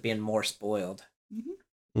kids end up being more spoiled.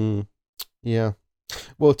 Yeah.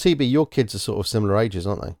 Well, TB, your kids are sort of similar ages,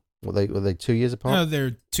 aren't they? Were they 2 years apart? No,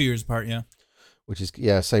 they're 2 years apart. Yeah. Which is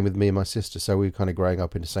same with me and my sister. So we were kind of growing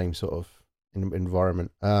up in the same sort of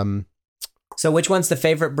environment. So which one's the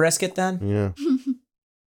favorite brisket then? Yeah.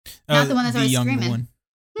 Not the one that's always younger screaming. one,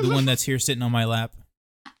 the one that's here sitting on my lap.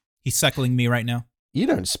 He's suckling me right now. You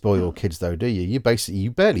don't spoil kids though, do you? You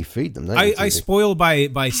barely feed them, don't you? I TB? spoil by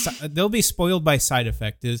they'll be spoiled by side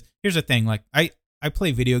effect. Here's the thing, like I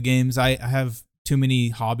play video games. I have too many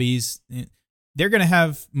hobbies. They're gonna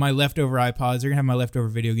have my leftover iPods. They're gonna have my leftover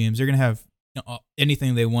video games. They're gonna have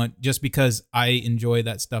anything they want just because I enjoy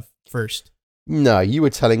that stuff first. No, you were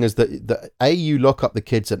telling us that A, you lock up the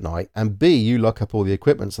kids at night, and B, you lock up all the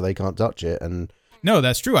equipment so they can't touch it, and No,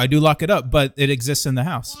 that's true. I do lock it up, but it exists in the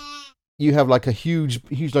house. you have like a huge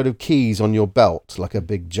load of keys on your belt, like a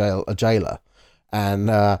big jailer, and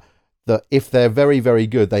that if they're very, very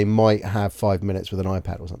good, they might have 5 minutes with an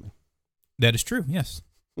iPad or something. That is true. Yes,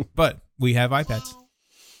 but we have iPads.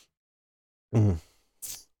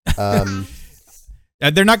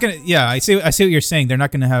 They're not gonna. Yeah, I see what you're saying. They're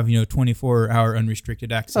not gonna have 24-hour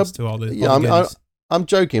unrestricted access to all the. Yeah, all the goodies. I'm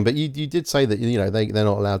joking, but you did say that they're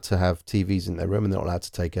not allowed to have TVs in their room, and they're not allowed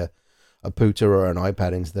to take a pooter or an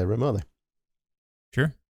iPad into their room, are they?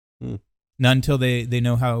 Sure. Not until they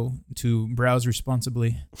know how to browse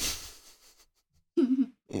responsibly.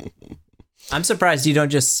 I'm surprised you don't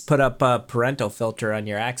just put up a parental filter on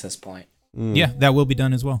your access point. Yeah, that will be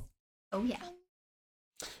done as well. Oh yeah.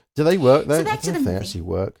 Do they work though? So back I to don't know the if they movie. actually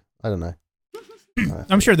work. I don't know.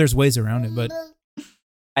 I'm sure there's ways around it, but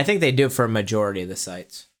I think they do for a majority of the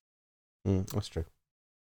sites. That's true.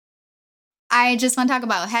 I just want to talk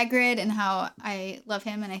about Hagrid and how I love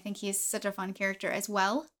him, and I think he's such a fun character as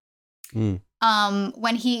well.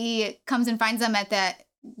 When he comes and finds them at that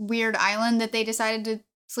weird island that they decided to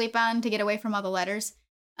sleep on to get away from all the letters.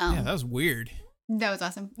 yeah, that was weird. That was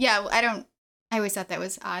awesome. Yeah, I always thought that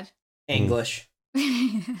was odd. English.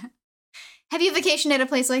 Have you vacationed at a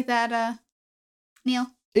place like that, Neil?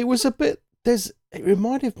 It was a bit. It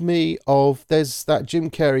reminded me of there's that Jim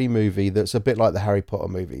Carrey movie that's a bit like the Harry Potter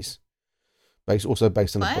movies, also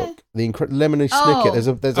based on a What? book. The Lemony Snicket.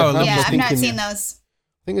 There's a Oh, house. Yeah, I I've think not in- seen those.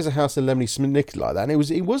 I think there's a house in Lemony Snicket like that, and it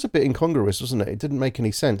was a bit incongruous, wasn't it? It didn't make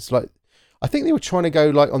any sense. Like, I think they were trying to go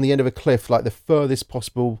like on the end of a cliff, like the furthest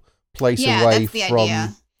possible place Yeah, away that's the from,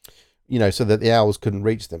 idea. so that the owls couldn't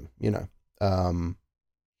reach them.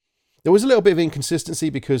 There was a little bit of inconsistency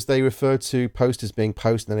because they referred to post as being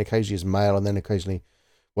post, and then occasionally as mail, and then occasionally,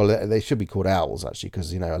 well, they should be called owls actually,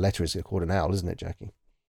 because a letter is called an owl, isn't it, Jackie?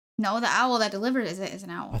 No, the owl that delivered is an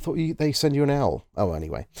owl. I thought they send you an owl. Oh,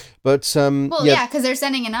 anyway, but Well, yeah, because they're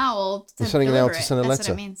sending an owl to They're sending an owl deliver to it. send a That's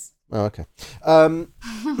letter. what it means. Oh, okay.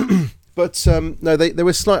 But no, there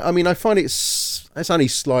was slight. I mean, I find it's only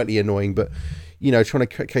slightly annoying, but trying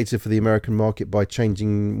to cater for the American market by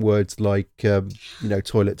changing words like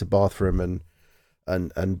toilet to bathroom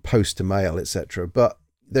and post to mail, etc. But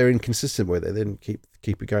they're inconsistent with it. They didn't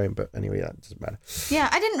keep it going. But anyway, that doesn't matter. Yeah,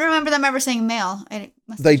 I didn't remember them ever saying mail.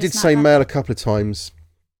 They did say mail a couple of times.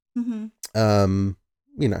 Mm-hmm.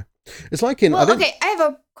 It's like in. Well, okay, I have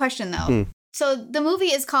a question though. Hmm. So the movie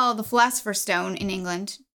is called The Philosopher's Stone in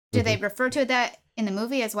England. Do they refer to that in the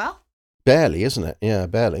movie as well? Barely, isn't it? Yeah,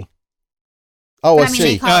 barely. Oh, But I I mean,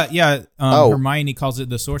 they see. call- Hermione calls it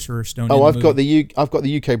the Sorcerer's Stone. Oh, in I've the got movie.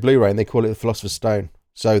 the UK Blu-ray, and they call it the Philosopher's Stone.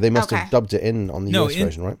 So they must Okay. have dubbed it in on the US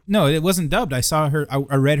version, right? No, it wasn't dubbed. I saw her.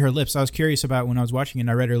 I read her lips. I was curious about when I was watching it. And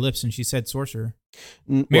I read her lips, and she said sorcerer.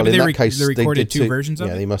 Well, Maybe in they that case, they recorded did two versions of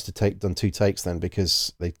Yeah, it. they must have done two takes then,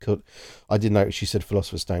 because they could. I did notice she said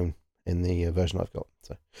Philosopher's Stone in the version I've got.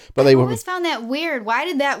 So, but they I were always found that weird. Why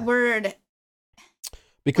did that word?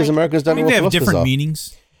 because like, Americans I don't know think what they have philosophers different are.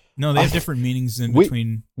 meanings. No, they have different meanings in we-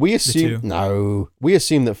 between. We assume two. we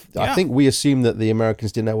assume that I Yeah. think we assume that the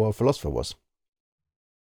Americans didn't know what a philosopher was.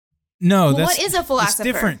 No, Well, that's what is a philosopher?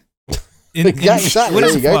 It's different. Yeah, exactly. What There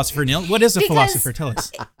is a you go. philosopher, Neil? What is a Because- philosopher? Tell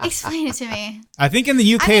us. Explain it to me. I think in the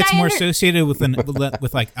UK I mean, it's I more under- associated with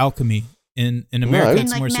with like alchemy. In America, No.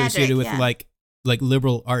 it's And, more like, associated magic, with yeah. like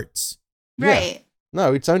liberal arts. Right.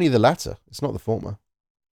 No, it's only the latter. It's not the former.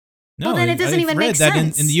 No, Well, then it doesn't I've even read make that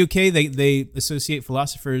sense. in the UK, they associate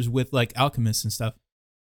philosophers with like alchemists and stuff.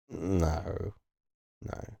 No.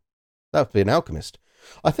 That would be an alchemist.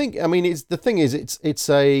 I think. I mean, it's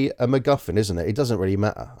a MacGuffin, isn't it? It doesn't really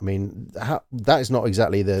matter. I mean, that is not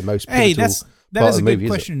exactly the most pivotal Hey, that part is of a the good movie,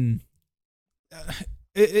 question.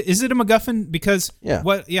 Is it a MacGuffin? Because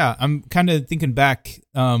I'm kind of thinking back.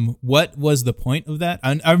 What was the point of that?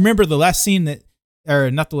 I remember the last scene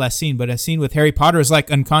not the last scene, but a scene with Harry Potter is like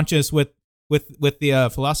unconscious with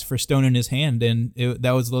the Philosopher's Stone in his hand, and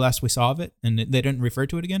that was the last we saw of it, and they didn't refer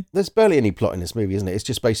to it again. There's barely any plot in this movie, isn't it? It's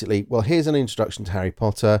just basically, well, here's an introduction to Harry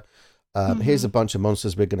Potter. Here's a bunch of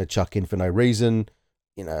monsters we're going to chuck in for no reason.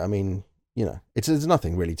 I mean, there's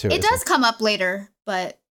nothing really to it. It does come up later,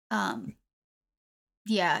 but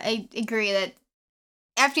yeah, I agree that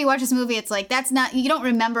after you watch this movie, it's like you don't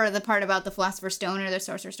remember the part about the Philosopher's Stone or the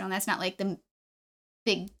Sorcerer's Stone. That's not like the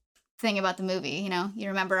big thing about the movie. You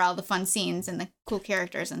remember all the fun scenes and the cool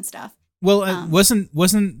characters and stuff. Well, wasn't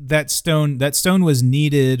that stone? That stone was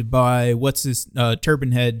needed by what's his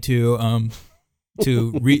Turban Head to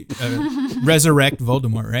resurrect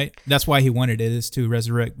Voldemort, right? That's why he wanted it, is to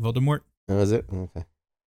resurrect Voldemort. Oh, is it? Okay.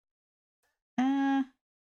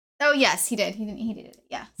 Oh yes, he did. He did it.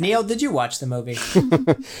 Yeah. Neil, did you watch the movie?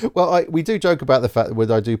 Well, we do joke about the fact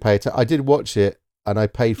that I do pay attention. I did watch it and I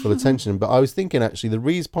paid full attention, but I was thinking actually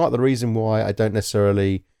part of the reason why I don't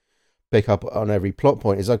necessarily pick up on every plot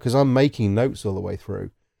point is because I'm making notes all the way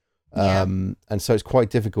through. Yeah. And so it's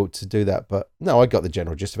quite difficult to do that. But no, I got the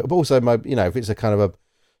general gist of it. But also, if it's a kind of a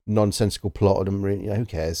nonsensical plot, who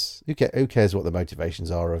cares? Who cares what the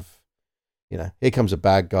motivations are of, here comes a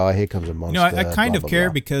bad guy, here comes a monster. I kind blah, of blah, care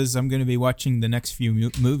blah. because I'm going to be watching the next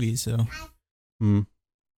few movies. So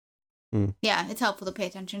Yeah, it's helpful to pay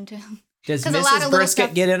attention to. Does 'Cause a lot of Mrs. little Brisket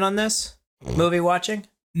stuff- get in on this movie watching?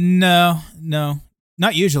 no,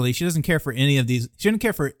 not usually. She doesn't care for any of these. She didn't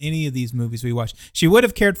care for any of these movies we watched. She would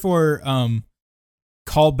have cared for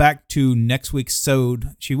call back to next week's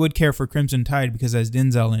Sode. She would care for Crimson Tide because it has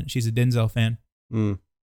Denzel in it. She's a Denzel fan.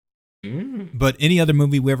 But any other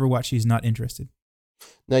movie we ever watch, she's not interested.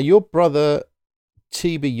 Now, your brother,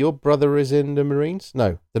 TB, your brother is in the Marines?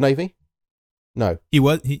 No, the Navy? No. He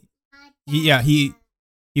was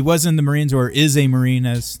he was in the Marines, or is a Marine,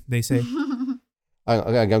 as they say.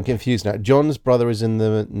 I'm confused now. John's brother is in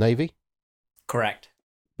the Navy? Correct.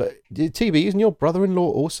 But TB, isn't your brother-in-law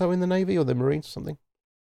also in the Navy or the Marines or something?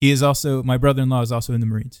 He is also, my brother-in-law is also in the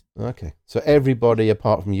Marines. Okay. So everybody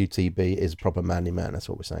apart from UTB is a proper manly man. That's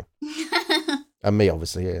what we're saying. And me,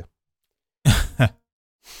 obviously, yeah.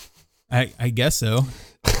 I guess so.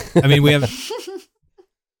 I mean, we have...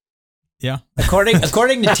 Yeah. According to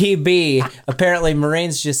TB, apparently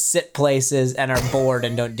Marines just sit places and are bored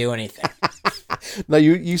and don't do anything. No,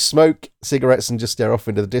 you smoke cigarettes and just stare off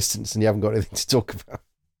into the distance and you haven't got anything to talk about.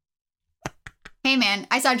 Hey man,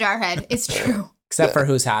 I saw Jarhead. It's true. Except for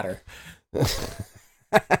who's hotter.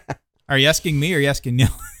 Are you asking me or are you asking Neil?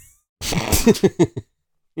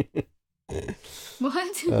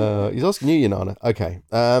 What? He's asking you, Nana. Okay.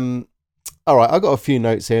 All right, I've got a few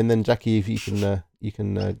notes here, and then Jackie, if you can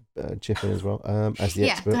chip in as well as the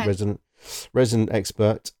expert, resident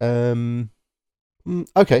expert.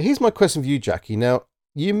 Okay, here's my question for you, Jackie. Now,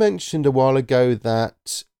 you mentioned a while ago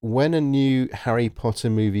that when a new Harry Potter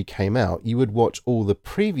movie came out, you would watch all the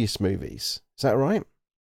previous movies. Is that right?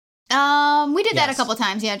 We did that a Yes. couple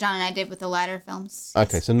times. Yeah, John and I did with the latter films.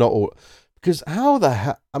 Okay, so not all. Because how the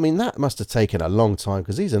hell? I mean, that must have taken a long time,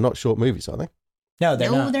 because these are not short movies, are they? No,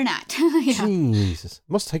 they're No, not. they're not. Yeah. Jesus.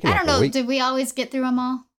 Must have taken I like don't a know. week. Did we always get through them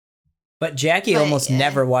all? But Jackie But, almost yeah.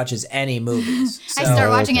 never watches any movies. I So- start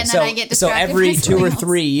watching it and then so, I get so distracted. every by 2 or something else.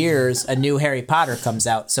 3 years, a new Harry Potter comes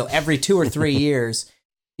out. So every 2 or 3 years,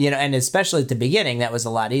 and especially at the beginning, that was a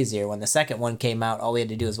lot easier. When the second one came out, all we had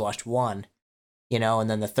to do was watch one, and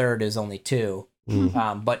then the third is only 2.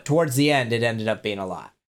 But towards the end, it ended up being a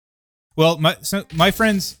lot. Well, my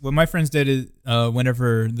friends did is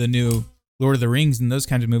whenever the new Lord of the Rings and those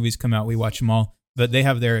kinds of movies come out, we watch them all. But they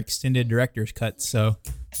have their extended director's cuts, so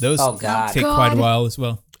those Oh, God. take quite a while as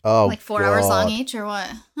well. Oh, Like 4 hours long God. each, or what?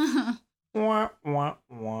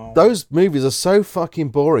 Those movies are so fucking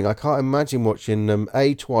boring. I can't imagine watching them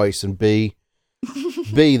A, twice, and B,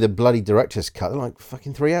 the bloody director's cut. They're like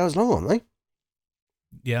fucking 3 hours long, aren't they?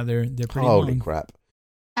 Yeah, they're pretty Holy long. crap.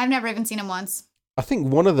 I've never even seen them once. I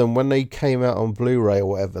think one of them, when they came out on Blu-ray or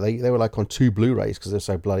whatever, they were like on 2 Blu-rays because they're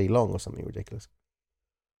so bloody long or something ridiculous.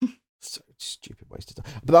 So stupid waste of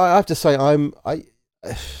time. But I have to say,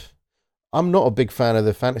 I'm not a big fan of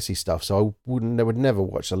the fantasy stuff, so I would never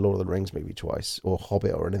watch the Lord of the Rings movie twice or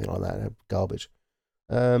Hobbit or anything like that. Garbage.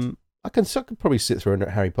 I could probably sit through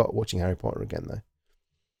watching Harry Potter again though.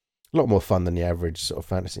 A lot more fun than the average sort of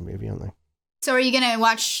fantasy movie, aren't they? So are you going to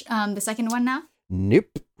watch the second one now?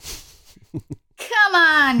 Nope. Come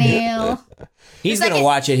on, Neil. He's going to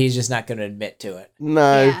watch it. He's just not going to admit to it.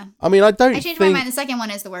 No. Yeah. I mean, I changed my mind. The second one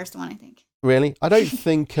is the worst one, I think. Really? I don't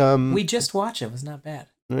think... we just watched it. It was not bad.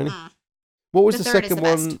 Really? What was the third second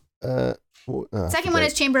is the one? Second one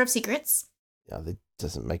is Chamber of Secrets. Yeah, it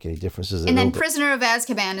doesn't make any difference, does it? And then Prisoner of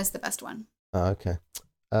Azkaban is the best one. Oh, okay.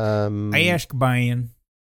 Azkaban.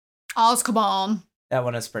 Azkaban. That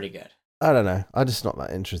one is pretty good. I don't know. I'm just not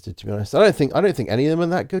that interested, to be honest. I don't think any of them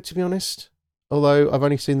are that good, to be honest. Although I've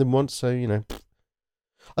only seen them once, so you know.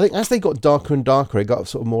 I think as they got darker and darker, it got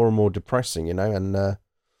sort of more and more depressing, you know. And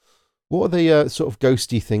what are the sort of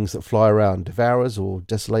ghosty things that fly around? Devourers or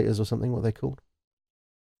Desolators or something? What are they called?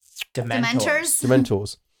 Dementors.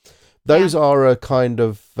 Dementors. Those are a kind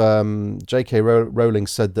of J.K. Rowling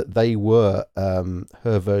said that they were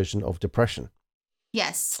her version of depression.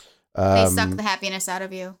 Yes. They suck the happiness out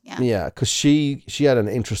of you. Yeah. Yeah, because she had an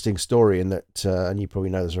interesting story in that, and you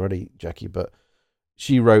probably know this already, Jackie, but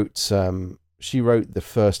she wrote the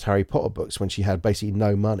first Harry Potter books when she had basically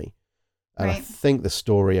no money. And I think the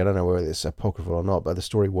story, I don't know whether it's apocryphal or not, but the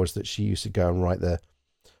story was that she used to go and write the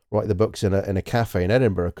books in a cafe in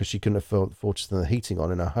Edinburgh because she couldn't afford to turn the heating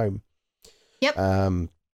on in her home. Yep.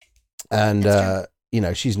 You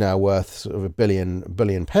know, she's now worth sort of $1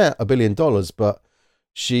 billion, but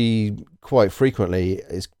she quite frequently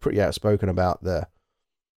is pretty outspoken about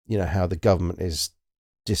how the government is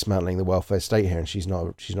dismantling the welfare state here, and she's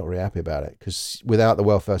not really happy about it because without the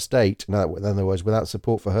welfare state, in other words, without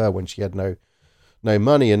support for her when she had no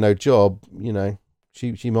money and no job, you know,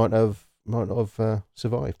 she might not have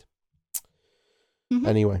survived. Mm-hmm.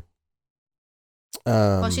 Anyway,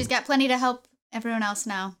 well, she's got plenty to help everyone else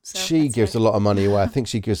now. So she gives a lot of money away. I think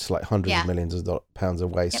she gives like hundreds of millions of pounds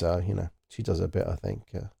away. Yep. So you know, she does a bit. I think.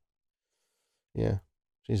 Yeah,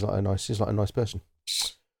 she's like a nice person.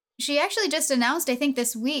 She actually just announced, I think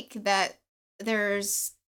this week, that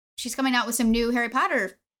she's coming out with some new Harry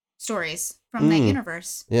Potter stories from that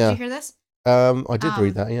universe. Yeah. Did you hear this? I did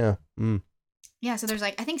read that. Yeah. Mm. Yeah. So there's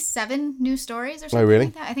I think 7 new stories or something. Oh, really?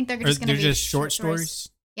 Like that. I think they're just going to be just short stories.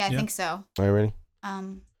 Yeah, I think so. Oh, really?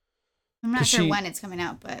 I'm not sure when it's coming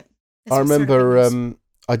out, but I remember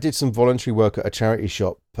I did some voluntary work at a charity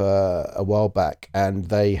shop a while back, and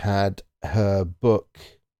they had her book.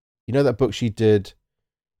 You know that book she did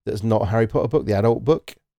that's not a Harry Potter book, the adult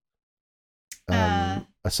book?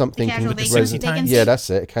 Something Casual Vacancy. Yeah, that's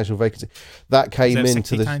it. Casual Vacancy. That came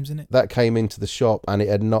into the times in it? That came into the shop, and it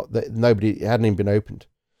hadn't even been opened.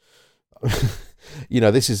 You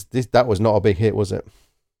know, that was not a big hit, was it?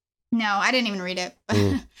 No, I didn't even read it.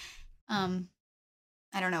 Mm.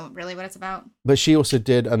 I don't know really what it's about. But she also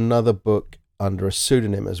did another book under a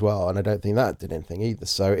pseudonym as well, and I don't think that did anything either.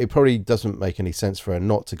 So it probably doesn't make any sense for her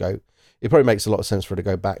not to go. It probably makes a lot of sense for her to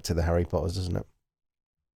go back to the Harry Potters, doesn't it?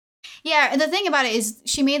 Yeah, and the thing about it is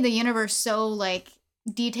she made the universe so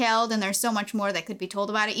detailed, and there's so much more that could be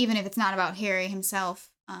told about it, even if it's not about Harry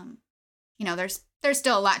himself. You know, there's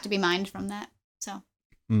still a lot to be mined from that. So.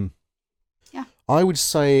 Yeah. I would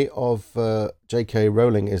say of J.K.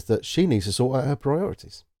 Rowling is that she needs to sort out her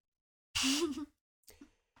priorities.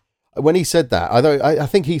 When he said that, I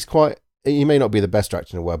think he may not be the best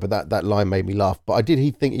actor in the world, but that line made me laugh. But did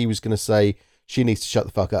he think he was going to say she needs to shut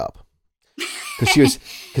the fuck up? Because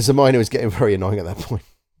Hermione was getting very annoying at that point.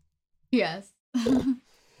 Yes.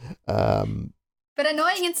 But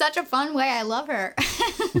annoying in such a fun way. I love her.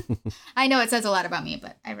 I know it says a lot about me,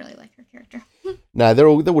 but I really like her character. No, they're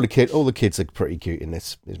all the kids. All the kids are pretty cute in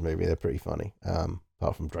this movie. They're pretty funny.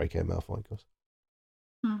 Apart from Draco Malfoy, of course.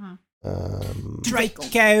 Mm-hmm.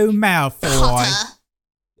 Draco Malfoy.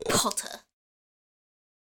 Potter.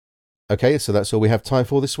 Okay, so that's all we have time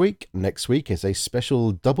for this week. Next week is a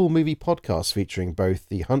special double movie podcast featuring both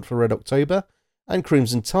The Hunt for Red October and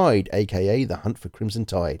Crimson Tide, aka The Hunt for Crimson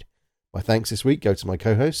Tide. My thanks this week go to my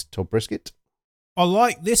co-host, Todd Brisket. I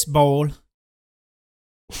like this ball.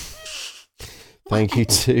 Thank you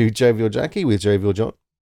to Jovial Jackie with Jovial John.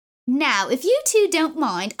 Now, if you two don't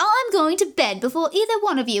mind, I'm going to bed before either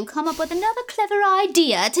one of you come up with another clever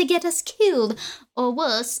idea to get us killed, or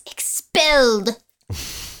worse, expelled.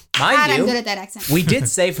 Mind you, I'm good at that accent. we did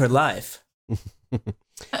save her life.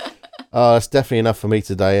 That's definitely enough for me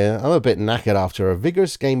today. I'm a bit knackered after a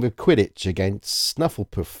vigorous game of Quidditch against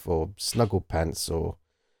Snufflepuff or Snugglepants or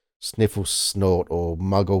Sniffle Snort or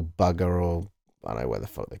Muggle Bugger or I don't know what the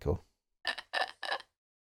fuck they're called.